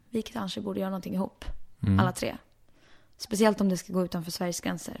 fan. Vi kanske borde göra någonting ihop. Alla tre. Speciellt om det ska gå utanför Sveriges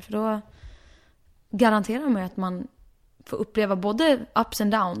gränser. För då garanterar man att man får uppleva både ups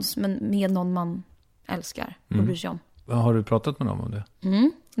and downs, men med någon man älskar och bryr sig om. Har du pratat med dem om det?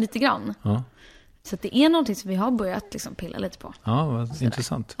 Lite grann. Ja. Så att det är någonting som vi har börjat liksom pilla lite på. Ja, vad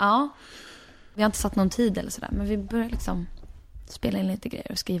intressant. Ja. Vi har inte satt någon tid eller sådär, men vi börjar liksom spela in lite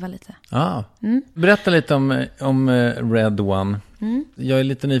grejer och skriva lite. Ja. Berätta lite om Red One. Jag är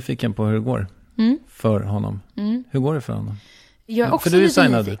lite nyfiken på hur det går för honom. Hur går det för honom? Jag är också lite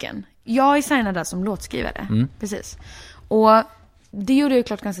nyfiken. Jag är signad där som låtskrivare. Precis. Och det gjorde jag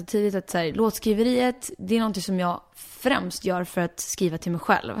klart ganska tidigt att så här, låtskriveriet, det är någonting som jag främst gör för att skriva till mig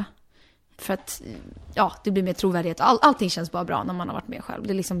själv. För att det blir mer trovärdighet. Allting känns bara bra när man har varit med själv.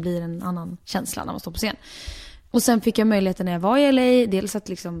 Det liksom blir en annan känsla när man står på scen. Och sen fick jag möjligheten när jag var i LA. Dels att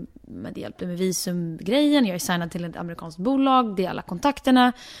liksom, det hjälpte med visumgrejen. Jag är signad till ett amerikanskt bolag. Det är alla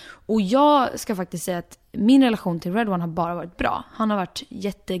kontakterna. Och jag ska faktiskt säga att min relation till Red One har bara varit bra. Han har varit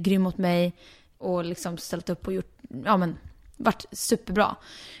jättegrym mot mig. Och liksom ställt upp och gjort, varit superbra.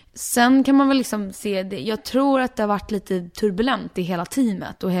 Sen kan man väl liksom se det. Jag tror att det har varit lite turbulent i hela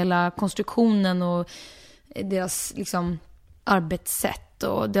teamet. Och hela konstruktionen och deras liksom arbetssätt.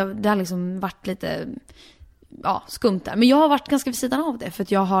 Och det har liksom varit lite skumt där. Men jag har varit ganska vid sidan av det. För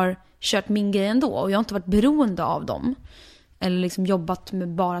att jag har kört min grej ändå. Och jag har inte varit beroende av dem. Eller liksom jobbat med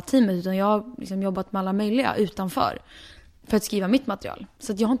bara teamet. Utan jag har liksom jobbat med alla möjliga utanför. För att skriva mitt material.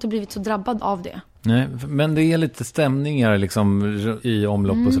 Så att jag har inte blivit så drabbad av det. Nej, men det är lite stämningar liksom i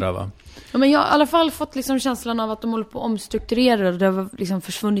omlopp och sådär, va? Ja, men jag har i alla fall fått liksom känslan av att de håller på att omstrukturera. Och det har liksom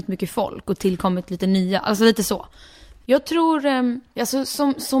försvunnit mycket folk. Och tillkommit lite nya. Alltså lite så. Jag tror, alltså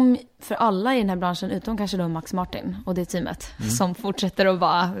som för alla i den här branschen, utom kanske då Max Martin och det teamet som fortsätter att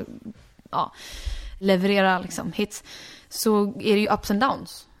bara leverera liksom hits, så är det ju ups and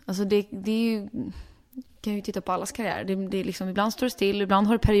downs. Alltså det är ju, kan ju titta på allas karriär. Det är liksom, ibland står det still, ibland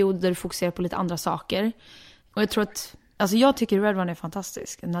har du perioder där du fokuserar på lite andra saker. Och jag tror att, alltså jag tycker Red One är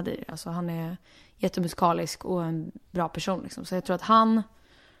fantastisk, Nadir. Alltså han är jättemusikalisk och en bra person liksom. Så jag tror att han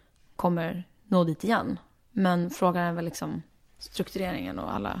kommer nå dit igen. Men frågan är väl liksom struktureringen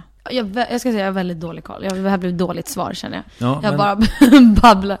och alla. Jag ska säga jag är väldigt dålig koll. Det här blev ett dåligt svar, känner jag. Ja, jag bara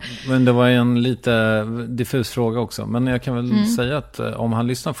babblar. Men det var en lite diffus fråga också. Men jag kan väl säga att om han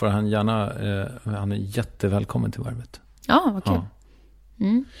lyssnar får han gärna, han är jättevälkommen till Värvet. Ja, vad kul.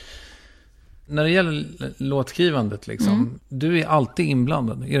 Ja. När det gäller låtskrivandet liksom, du är alltid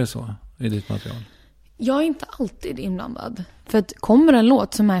inblandad, är det så i ditt material? Jag är inte alltid inblandad. För att kommer en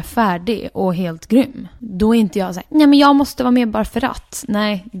låt som är färdig och helt grym, då är inte jag så här, nej men jag måste vara med bara för att.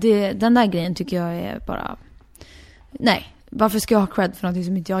 Nej, den där grejen tycker jag är bara, nej, varför ska jag ha cred för något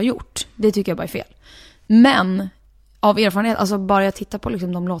som inte jag har gjort? Det tycker jag bara är fel. Men av erfarenhet, alltså bara jag tittar på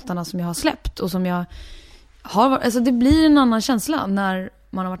liksom de låtarna som jag har släppt och som jag har, alltså det blir en annan känsla när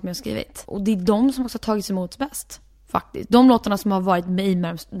man har varit med och skrivit. Och det är de som också har tagits emot bäst. Faktiskt. De låtarna som har varit mig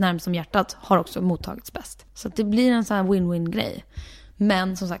närmast som hjärtat har också mottagits bäst. Så att det blir en sån här win-win-grej.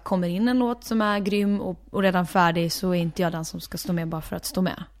 Men som sagt, kommer in en låt som är grym och redan färdig, så är inte jag den som ska stå med bara för att stå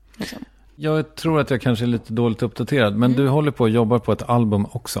med. Liksom. Jag tror att jag kanske är lite dåligt uppdaterad. Men du håller på och jobbar på ett album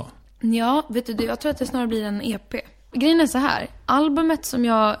också. Ja, vet du, jag tror att det snarare blir en EP. Grejen är så här. Albumet som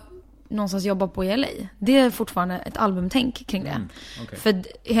jag någonstans jobbar på i LA, det är fortfarande ett albumtänk kring det. Okay. För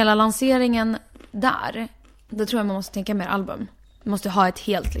hela lanseringen där, då tror jag man måste tänka mer album. Man måste ha ett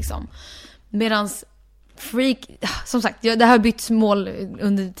helt liksom. Medans Freak, som sagt, det har bytt mål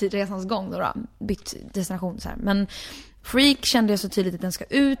under resans gång då, bytt destination så här. Men Freak kände jag så tydligt att den ska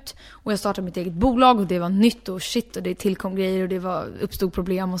ut, och jag startade mitt eget bolag och det var nytt och shit, och det tillkom grejer och det uppstod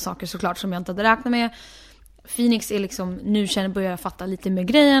problem och saker såklart som jag inte hade räknat med. Phoenix är liksom, nu börjar jag fatta lite mer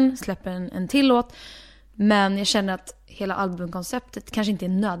grejen, släpper en till låt. Men jag känner att hela albumkonceptet kanske inte är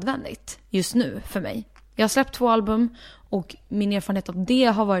nödvändigt just nu för mig. Jag har släppt 2 album och min erfarenhet av det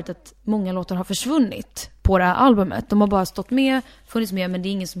har varit att många låtar har försvunnit på det här albumet. De har bara stått med, funnits med, men det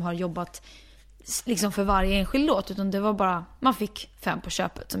är ingen som har jobbat liksom för varje enskild låt, utan det var bara, man fick 5 på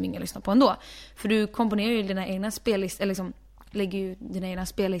köpet som ingen lyssnar på ändå. För du komponerar ju dina egna spellistor, eller liksom lägger ju dina egna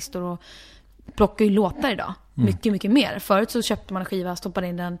spellistor och plockar ju låtar idag. Mycket, mycket mer. Förut så köpte man en skiva, stoppade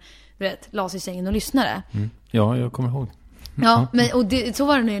in den, la sig i sängen och lyssnade. Ja, jag kommer ihåg. Ja, men, och så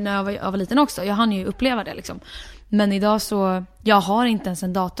var det nu när jag var liten också. Jag hann ju uppleva det liksom. Men idag så, jag har inte ens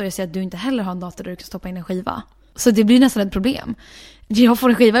en dator. Jag ser att du inte heller har en dator där du kan stoppa in en skiva. Så det blir nästan ett problem. Jag får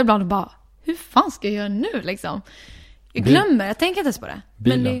en skiva ibland och bara, hur fan ska jag göra nu liksom? Jag glömmer, jag tänker inte ens på det.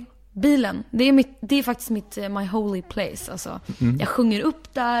 Bilen. Men bilen, det är faktiskt my holy place. Alltså, jag sjunger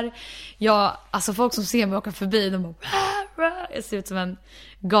upp där. Alltså folk som ser mig åka förbi, de bara, jag ser ut som en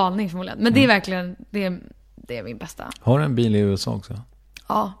galning förmodligen. Men det är verkligen, det är min bästa. Har du en bil i USA också?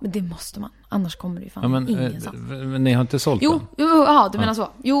 Ja, men det måste man. Annars kommer det ju fan ingenstans. Men ni har inte sålt den? Jo, du menar så.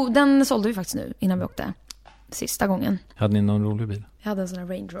 Jo, den sålde vi faktiskt nu innan vi åkte. Sista gången. Hade ni någon rolig bil? Jag hade en sån här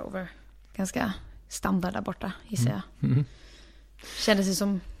Range Rover. Ganska standard där borta, gissar jag. Kändes det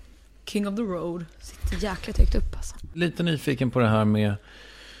som King of the Road. Sitter jäkligt högt upp alltså. Lite nyfiken på det här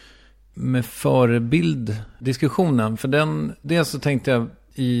med förebilddiskussionen. För det så tänkte jag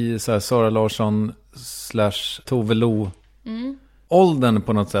i så här Sara Larsson / Tove Lo åldern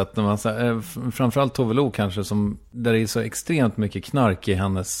på något sätt, när man framförallt Tove Lo kanske, som där det är så extremt mycket knark i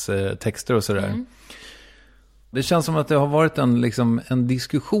hennes texter och sådär. Det känns som att det har varit en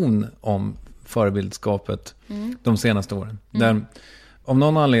diskussion om förebildskapet de senaste åren. Där, av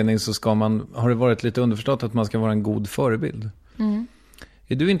någon anledning så har det varit lite underförstått att man ska vara en god förebild.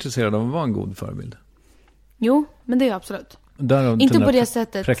 Är du intresserad av att vara en god förebild? Jo, men det är jag absolut. Därav inte den på det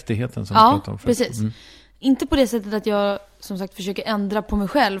sättet. Präktigheten som ja, du pratade om. Precis. Inte på det sättet att jag som sagt försöker ändra på mig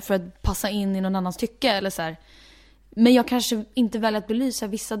själv för att passa in i någon annans tycke eller så här. Men jag kanske inte väljer att belysa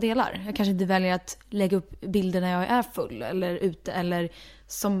vissa delar. Jag kanske inte väljer att lägga upp bilder när jag är full eller ute eller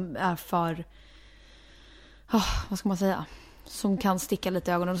som är för vad ska man säga, som kan sticka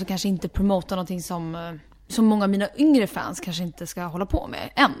lite i ögonen och som kanske inte promotar någonting som många av mina yngre fans kanske inte ska hålla på med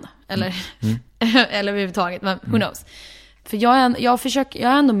än eller eller överhuvudtaget, men who knows. För jag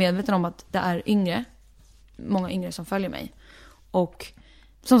är ändå medveten om att det är många yngre som följer mig. Och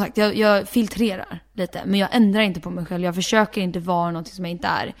som sagt, jag filtrerar lite. Men jag ändrar inte på mig själv. Jag försöker inte vara något som jag inte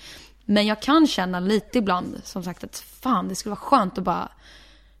är. Men jag kan känna lite ibland, som sagt, att fan, det skulle vara skönt att bara,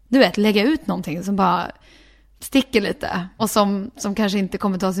 du vet, lägga ut någonting som bara sticker lite. Och som kanske inte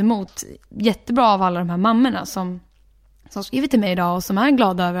kommer tas emot jättebra av alla de här mammorna som skriver till mig idag och som är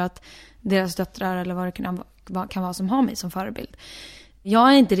glada över att deras döttrar eller vad det kan vara som har mig som förebild. Jag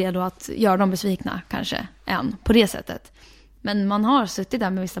är inte redo att göra dem besvikna kanske än på det sättet. Men man har suttit där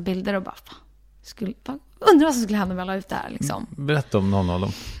med vissa bilder och bara undrar vad som skulle hända med alla ut där liksom. Berätta om någon av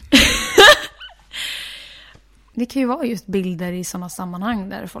dem. Det kan ju vara just bilder i sådana sammanhang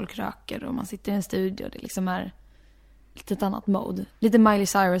där folk röker och man sitter i en studio och det liksom är lite ett annat mode. Lite Miley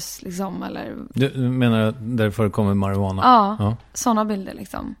Cyrus liksom, eller... Du menar där det förekommer marijuana? Ja, sådana bilder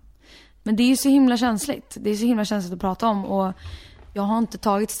liksom. Men det är ju så himla känsligt. Det är så himla känsligt att prata om och jag har inte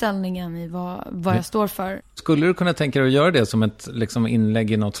tagit ställningen i vad jag står för. Skulle du kunna tänka dig att göra det som ett liksom,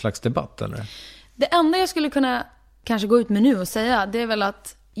 inlägg i något slags debatt, eller? Det enda jag skulle kunna kanske gå ut med nu och säga, det är väl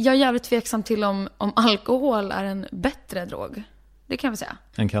att jag är jävligt tveksam till om alkohol är en bättre drog. Det kan jag väl säga.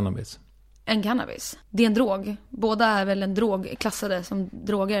 En cannabis. En cannabis. Det är en drog. Båda är väl en drog, klassade som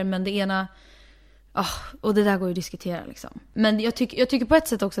droger, men det ena... och det där går ju att diskutera liksom. Men jag tycker på ett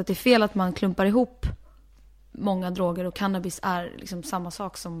sätt också att det är fel att man klumpar ihop många droger och cannabis är liksom samma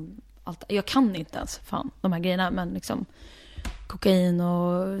sak som allt. Jag kan inte ens de här grejerna, men liksom kokain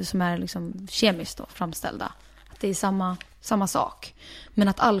och som är liksom kemiskt då, framställda. Att det är samma sak. Men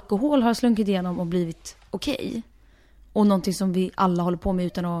att alkohol har slunkit igenom och blivit okej. Och någonting som vi alla håller på med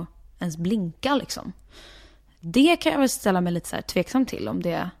utan att ens blinka liksom. Det kan jag väl ställa mig lite så här tveksam till om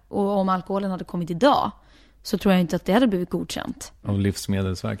det. Och om alkoholen hade kommit idag så tror jag inte att det hade blivit godkänt. Av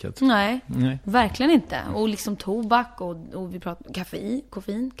Livsmedelsverket? Nej, verkligen inte. Och liksom tobak och vi pratar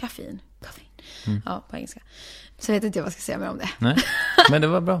koffein. Ja, på engelska. Så vet inte jag vad jag ska säga mer om det. Nej, men det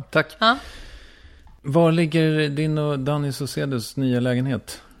var bra. Tack. Ja. Var ligger din och Danny Saucedos nya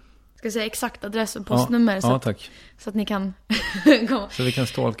lägenhet? Ska jag säga exakt adress och postnummer tack. Så att ni kan så vi kan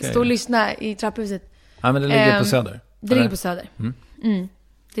stå och lyssna i trapphuset. Ja, men det ligger på Söder. Det ligger på Söder.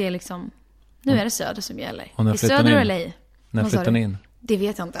 Det är liksom... Nu är det Söder som gäller. Och i Söder och LA. När flyttar ni in? Det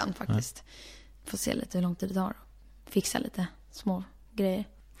vet jag inte än faktiskt. Får se lite hur lång tid det tar. Fixa lite små grejer.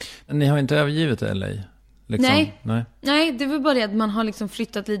 Ni har inte övergivit LA? Liksom. Nej, det var bara det att man har liksom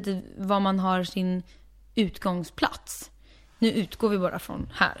flyttat lite var man har sin utgångsplats. Nu utgår vi bara från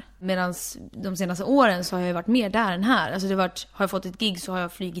här. Medan de senaste åren så har jag varit mer där än här. Alltså har jag fått ett gig så har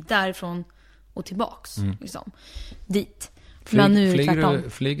jag flygit därifrån och tillbaks. Liksom. Dit.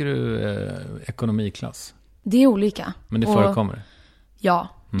 Flyger du ekonomiklass? Det är olika. Men det förekommer? Ja,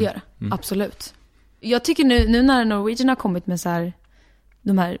 det gör det. Absolut. Jag tycker nu när Norwegian har kommit med så här,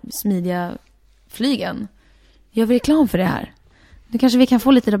 de här smidiga flygen. Jag vill reklam för det här. Nu kanske vi kan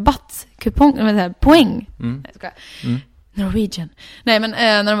få lite poäng. Norwegian. Nej, men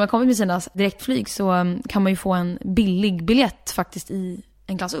när de har kommit med sina direktflyg så kan man ju få en billig biljett faktiskt i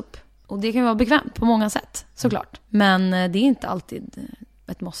en klass upp. Och det kan vara bekvämt på många sätt, såklart. Men det är inte alltid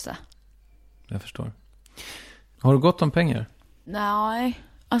ett måste. Jag förstår. Har du gott om pengar? Nej,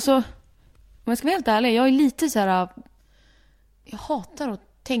 alltså om jag ska vara helt ärlig, jag är lite så här. Jag hatar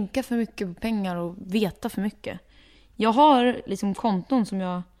att tänka för mycket på pengar och veta för mycket. Jag har liksom konton som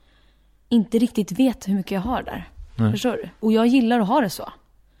jag inte riktigt vet hur mycket jag har där. Nej. Förstår du? Och jag gillar att ha det så.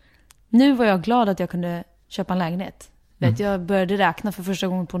 Nu var jag glad att jag kunde köpa en lägenhet. Jag började räkna för första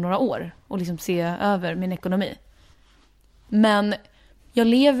gången på några år och liksom se över min ekonomi. Men jag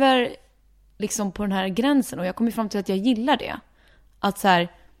lever liksom på den här gränsen och jag kommer fram till att jag gillar det. Att så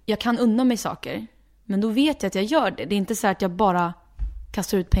här, jag kan unna mig saker, men då vet jag att jag gör det. Det är inte så här att jag bara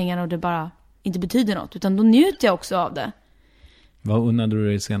kastar ut pengar och det bara inte betyder något, utan då njuter jag också av det. Vad unnade du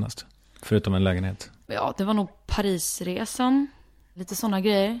dig senast? Förutom en lägenhet? Ja, det var nog Parisresan. Lite sådana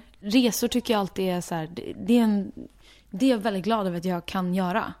grejer. Resor tycker jag alltid är så här, det är jag väldigt glad över att jag kan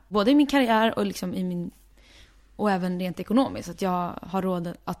göra. Både i min karriär och liksom och även rent ekonomiskt. Att jag har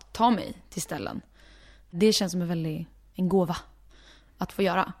råd att ta mig till ställen. Det känns som en gåva att få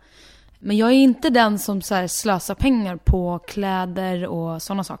göra. Men jag är inte den som så här slösar pengar på kläder och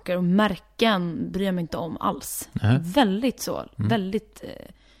sådana saker. Och märken bryr jag mig inte om alls. Väldigt så. Väldigt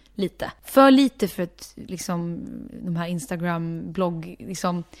lite. För lite för att liksom de här Instagram-blogg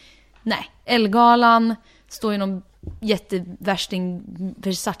liksom. Nej. Elgalan står i någon jättevärsting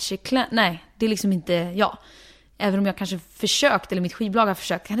Versace-kläder. Nej, det är liksom inte jag. Även om jag kanske försökt, eller mitt skivbolag har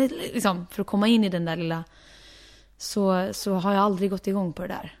försökt liksom, för att komma in i den där lilla, så har jag aldrig gått igång på det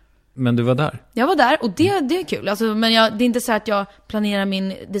där. Men du var där? Jag var där, och det är kul. Alltså, men det är inte så att jag planerar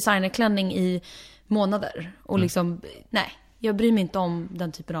min designerklänning i månader. Och liksom, nej, jag bryr mig inte om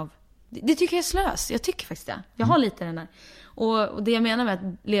den typen av... Det tycker jag är slös. Jag tycker faktiskt det. Jag har lite den där. Och det jag menar med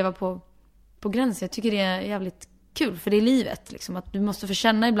att leva på gränsen, jag tycker det är jävligt kul. För det är livet. Liksom, att du måste få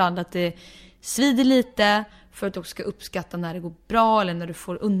känna ibland att det svider lite för att du också ska uppskatta när det går bra eller när du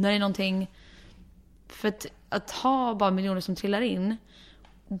får unna dig någonting. För att ha bara miljoner som trillar in,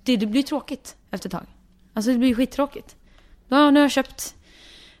 det blir tråkigt efter ett tag. Alltså det blir skittråkigt. Ja, nu har jag köpt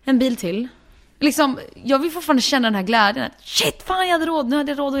en bil till. Liksom, jag vill fortfarande känna den här glädjen att shit, fan jag hade råd, nu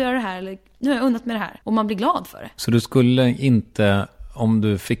hade jag råd att göra det här, eller nu har jag unnat med det här. Och man blir glad för det. Så du skulle inte, om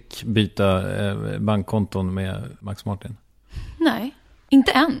du fick byta bankkonton med Max Martin? Nej.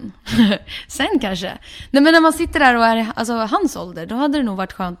 Inte än. Sen kanske. Nej, men när man sitter där och är alltså hans ålder, då hade det nog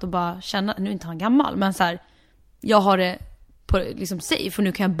varit skönt att bara känna, nu är inte han gammal, men så här, jag har det på liksom safe, för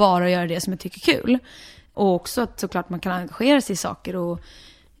nu kan jag bara göra det som jag tycker är kul. Och också att såklart man kan engagera sig i saker, och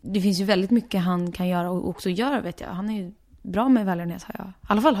det finns ju väldigt mycket han kan göra och också gör, vet jag. Han är ju bra med välgörenhet, har jag i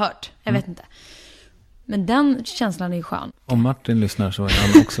alla fall hört. Jag vet inte. Men den känslan är ju skön. Om Martin lyssnar så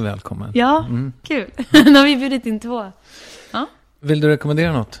är han också välkommen. Ja, kul. Nu har vi bjudit in 2. Ja. Vill du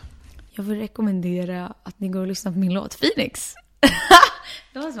rekommendera något? Jag vill rekommendera att ni går och lyssnar på min låt Phoenix.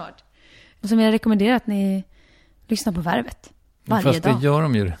 Det var smart. Och så vill jag rekommendera att ni lyssnar på Värvet. Varje dag. Fast det gör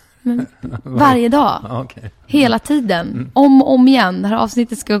de ju. Varje dag. Okay. Hela tiden. Om och om igen. Det här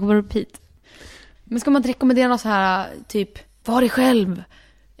avsnittet ska gå på repeat. Men ska man inte rekommendera något så här, typ, var dig själv.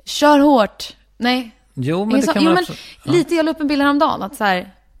 Kör hårt. Nej. Jo, men det kan man lite, jag la upp en bild häromdagen. Att så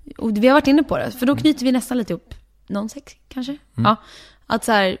här, och vi har varit inne på det. För då knyter vi nästan lite upp. Någon sex kanske? Ja. Att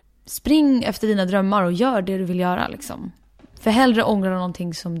så här, spring efter dina drömmar och gör det du vill göra liksom. För hellre ångrar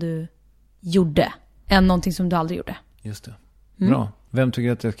någonting som du gjorde än någonting som du aldrig gjorde. Just det. Bra. Vem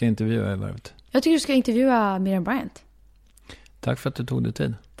tycker att jag ska intervjua i Värvet? Jag tycker du ska intervjua Miriam Bryant. Tack för att du tog dig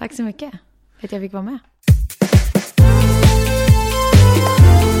tid. Tack så mycket. För att jag fick vara med.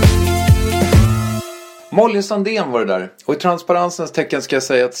 Molly Sandén var det där. Och i transparensens tecken ska jag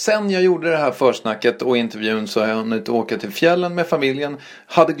säga att sen jag gjorde det här försnacket och intervjun så har jag hunnit åka till fjällen med familjen.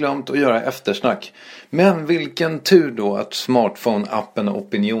 Hade glömt att göra eftersnack. Men vilken tur då att smartphone-appen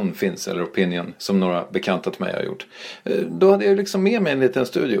Opinion finns, eller Opinion, som några bekanta till mig har gjort. Då hade jag liksom med mig en liten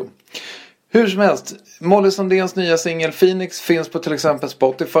studio. Hur som helst, Molly Sandéns nya singel Phoenix finns på till exempel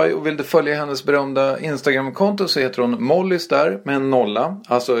Spotify, och vill du följa hennes berömda Instagram-konto så heter hon Mollys där med en 0,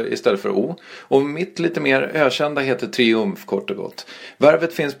 alltså istället för O. Och mitt lite mer ökända heter Triumf, kort och gott.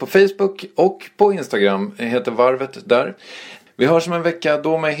 Värvet finns på Facebook och på Instagram heter Varvet där. Vi hörs om en vecka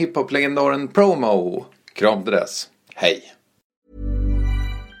då med hiphop-legendaren Promo. Kram till dess. Hej!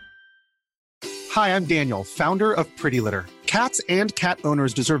 Hi, I'm Daniel, founder of Pretty Litter. Cats and cat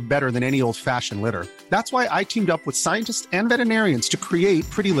owners deserve better than any old-fashioned litter. That's why I teamed up with scientists and veterinarians to create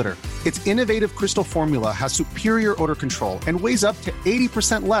Pretty Litter. Its innovative crystal formula has superior odor control and weighs up to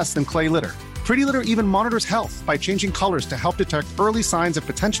 80% less than clay litter. Pretty Litter even monitors health by changing colors to help detect early signs of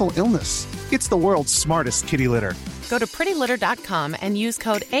potential illness. It's the world's smartest kitty litter. Go to prettylitter.com and use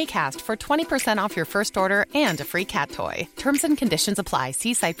code ACAST for 20% off your first order and a free cat toy. Terms and conditions apply.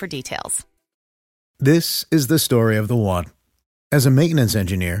 See site for details. This is the story of the one. As a maintenance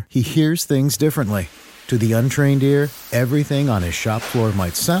engineer, he hears things differently. To the untrained ear, everything on his shop floor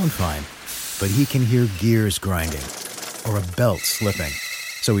might sound fine, but he can hear gears grinding or a belt slipping.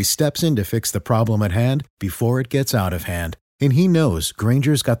 So he steps in to fix the problem at hand before it gets out of hand. And he knows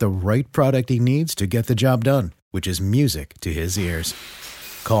Grainger's got the right product he needs to get the job done, which is music to his ears.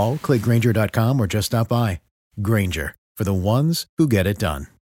 Call, click Grainger.com, or just stop by. Grainger, for the ones who get it done.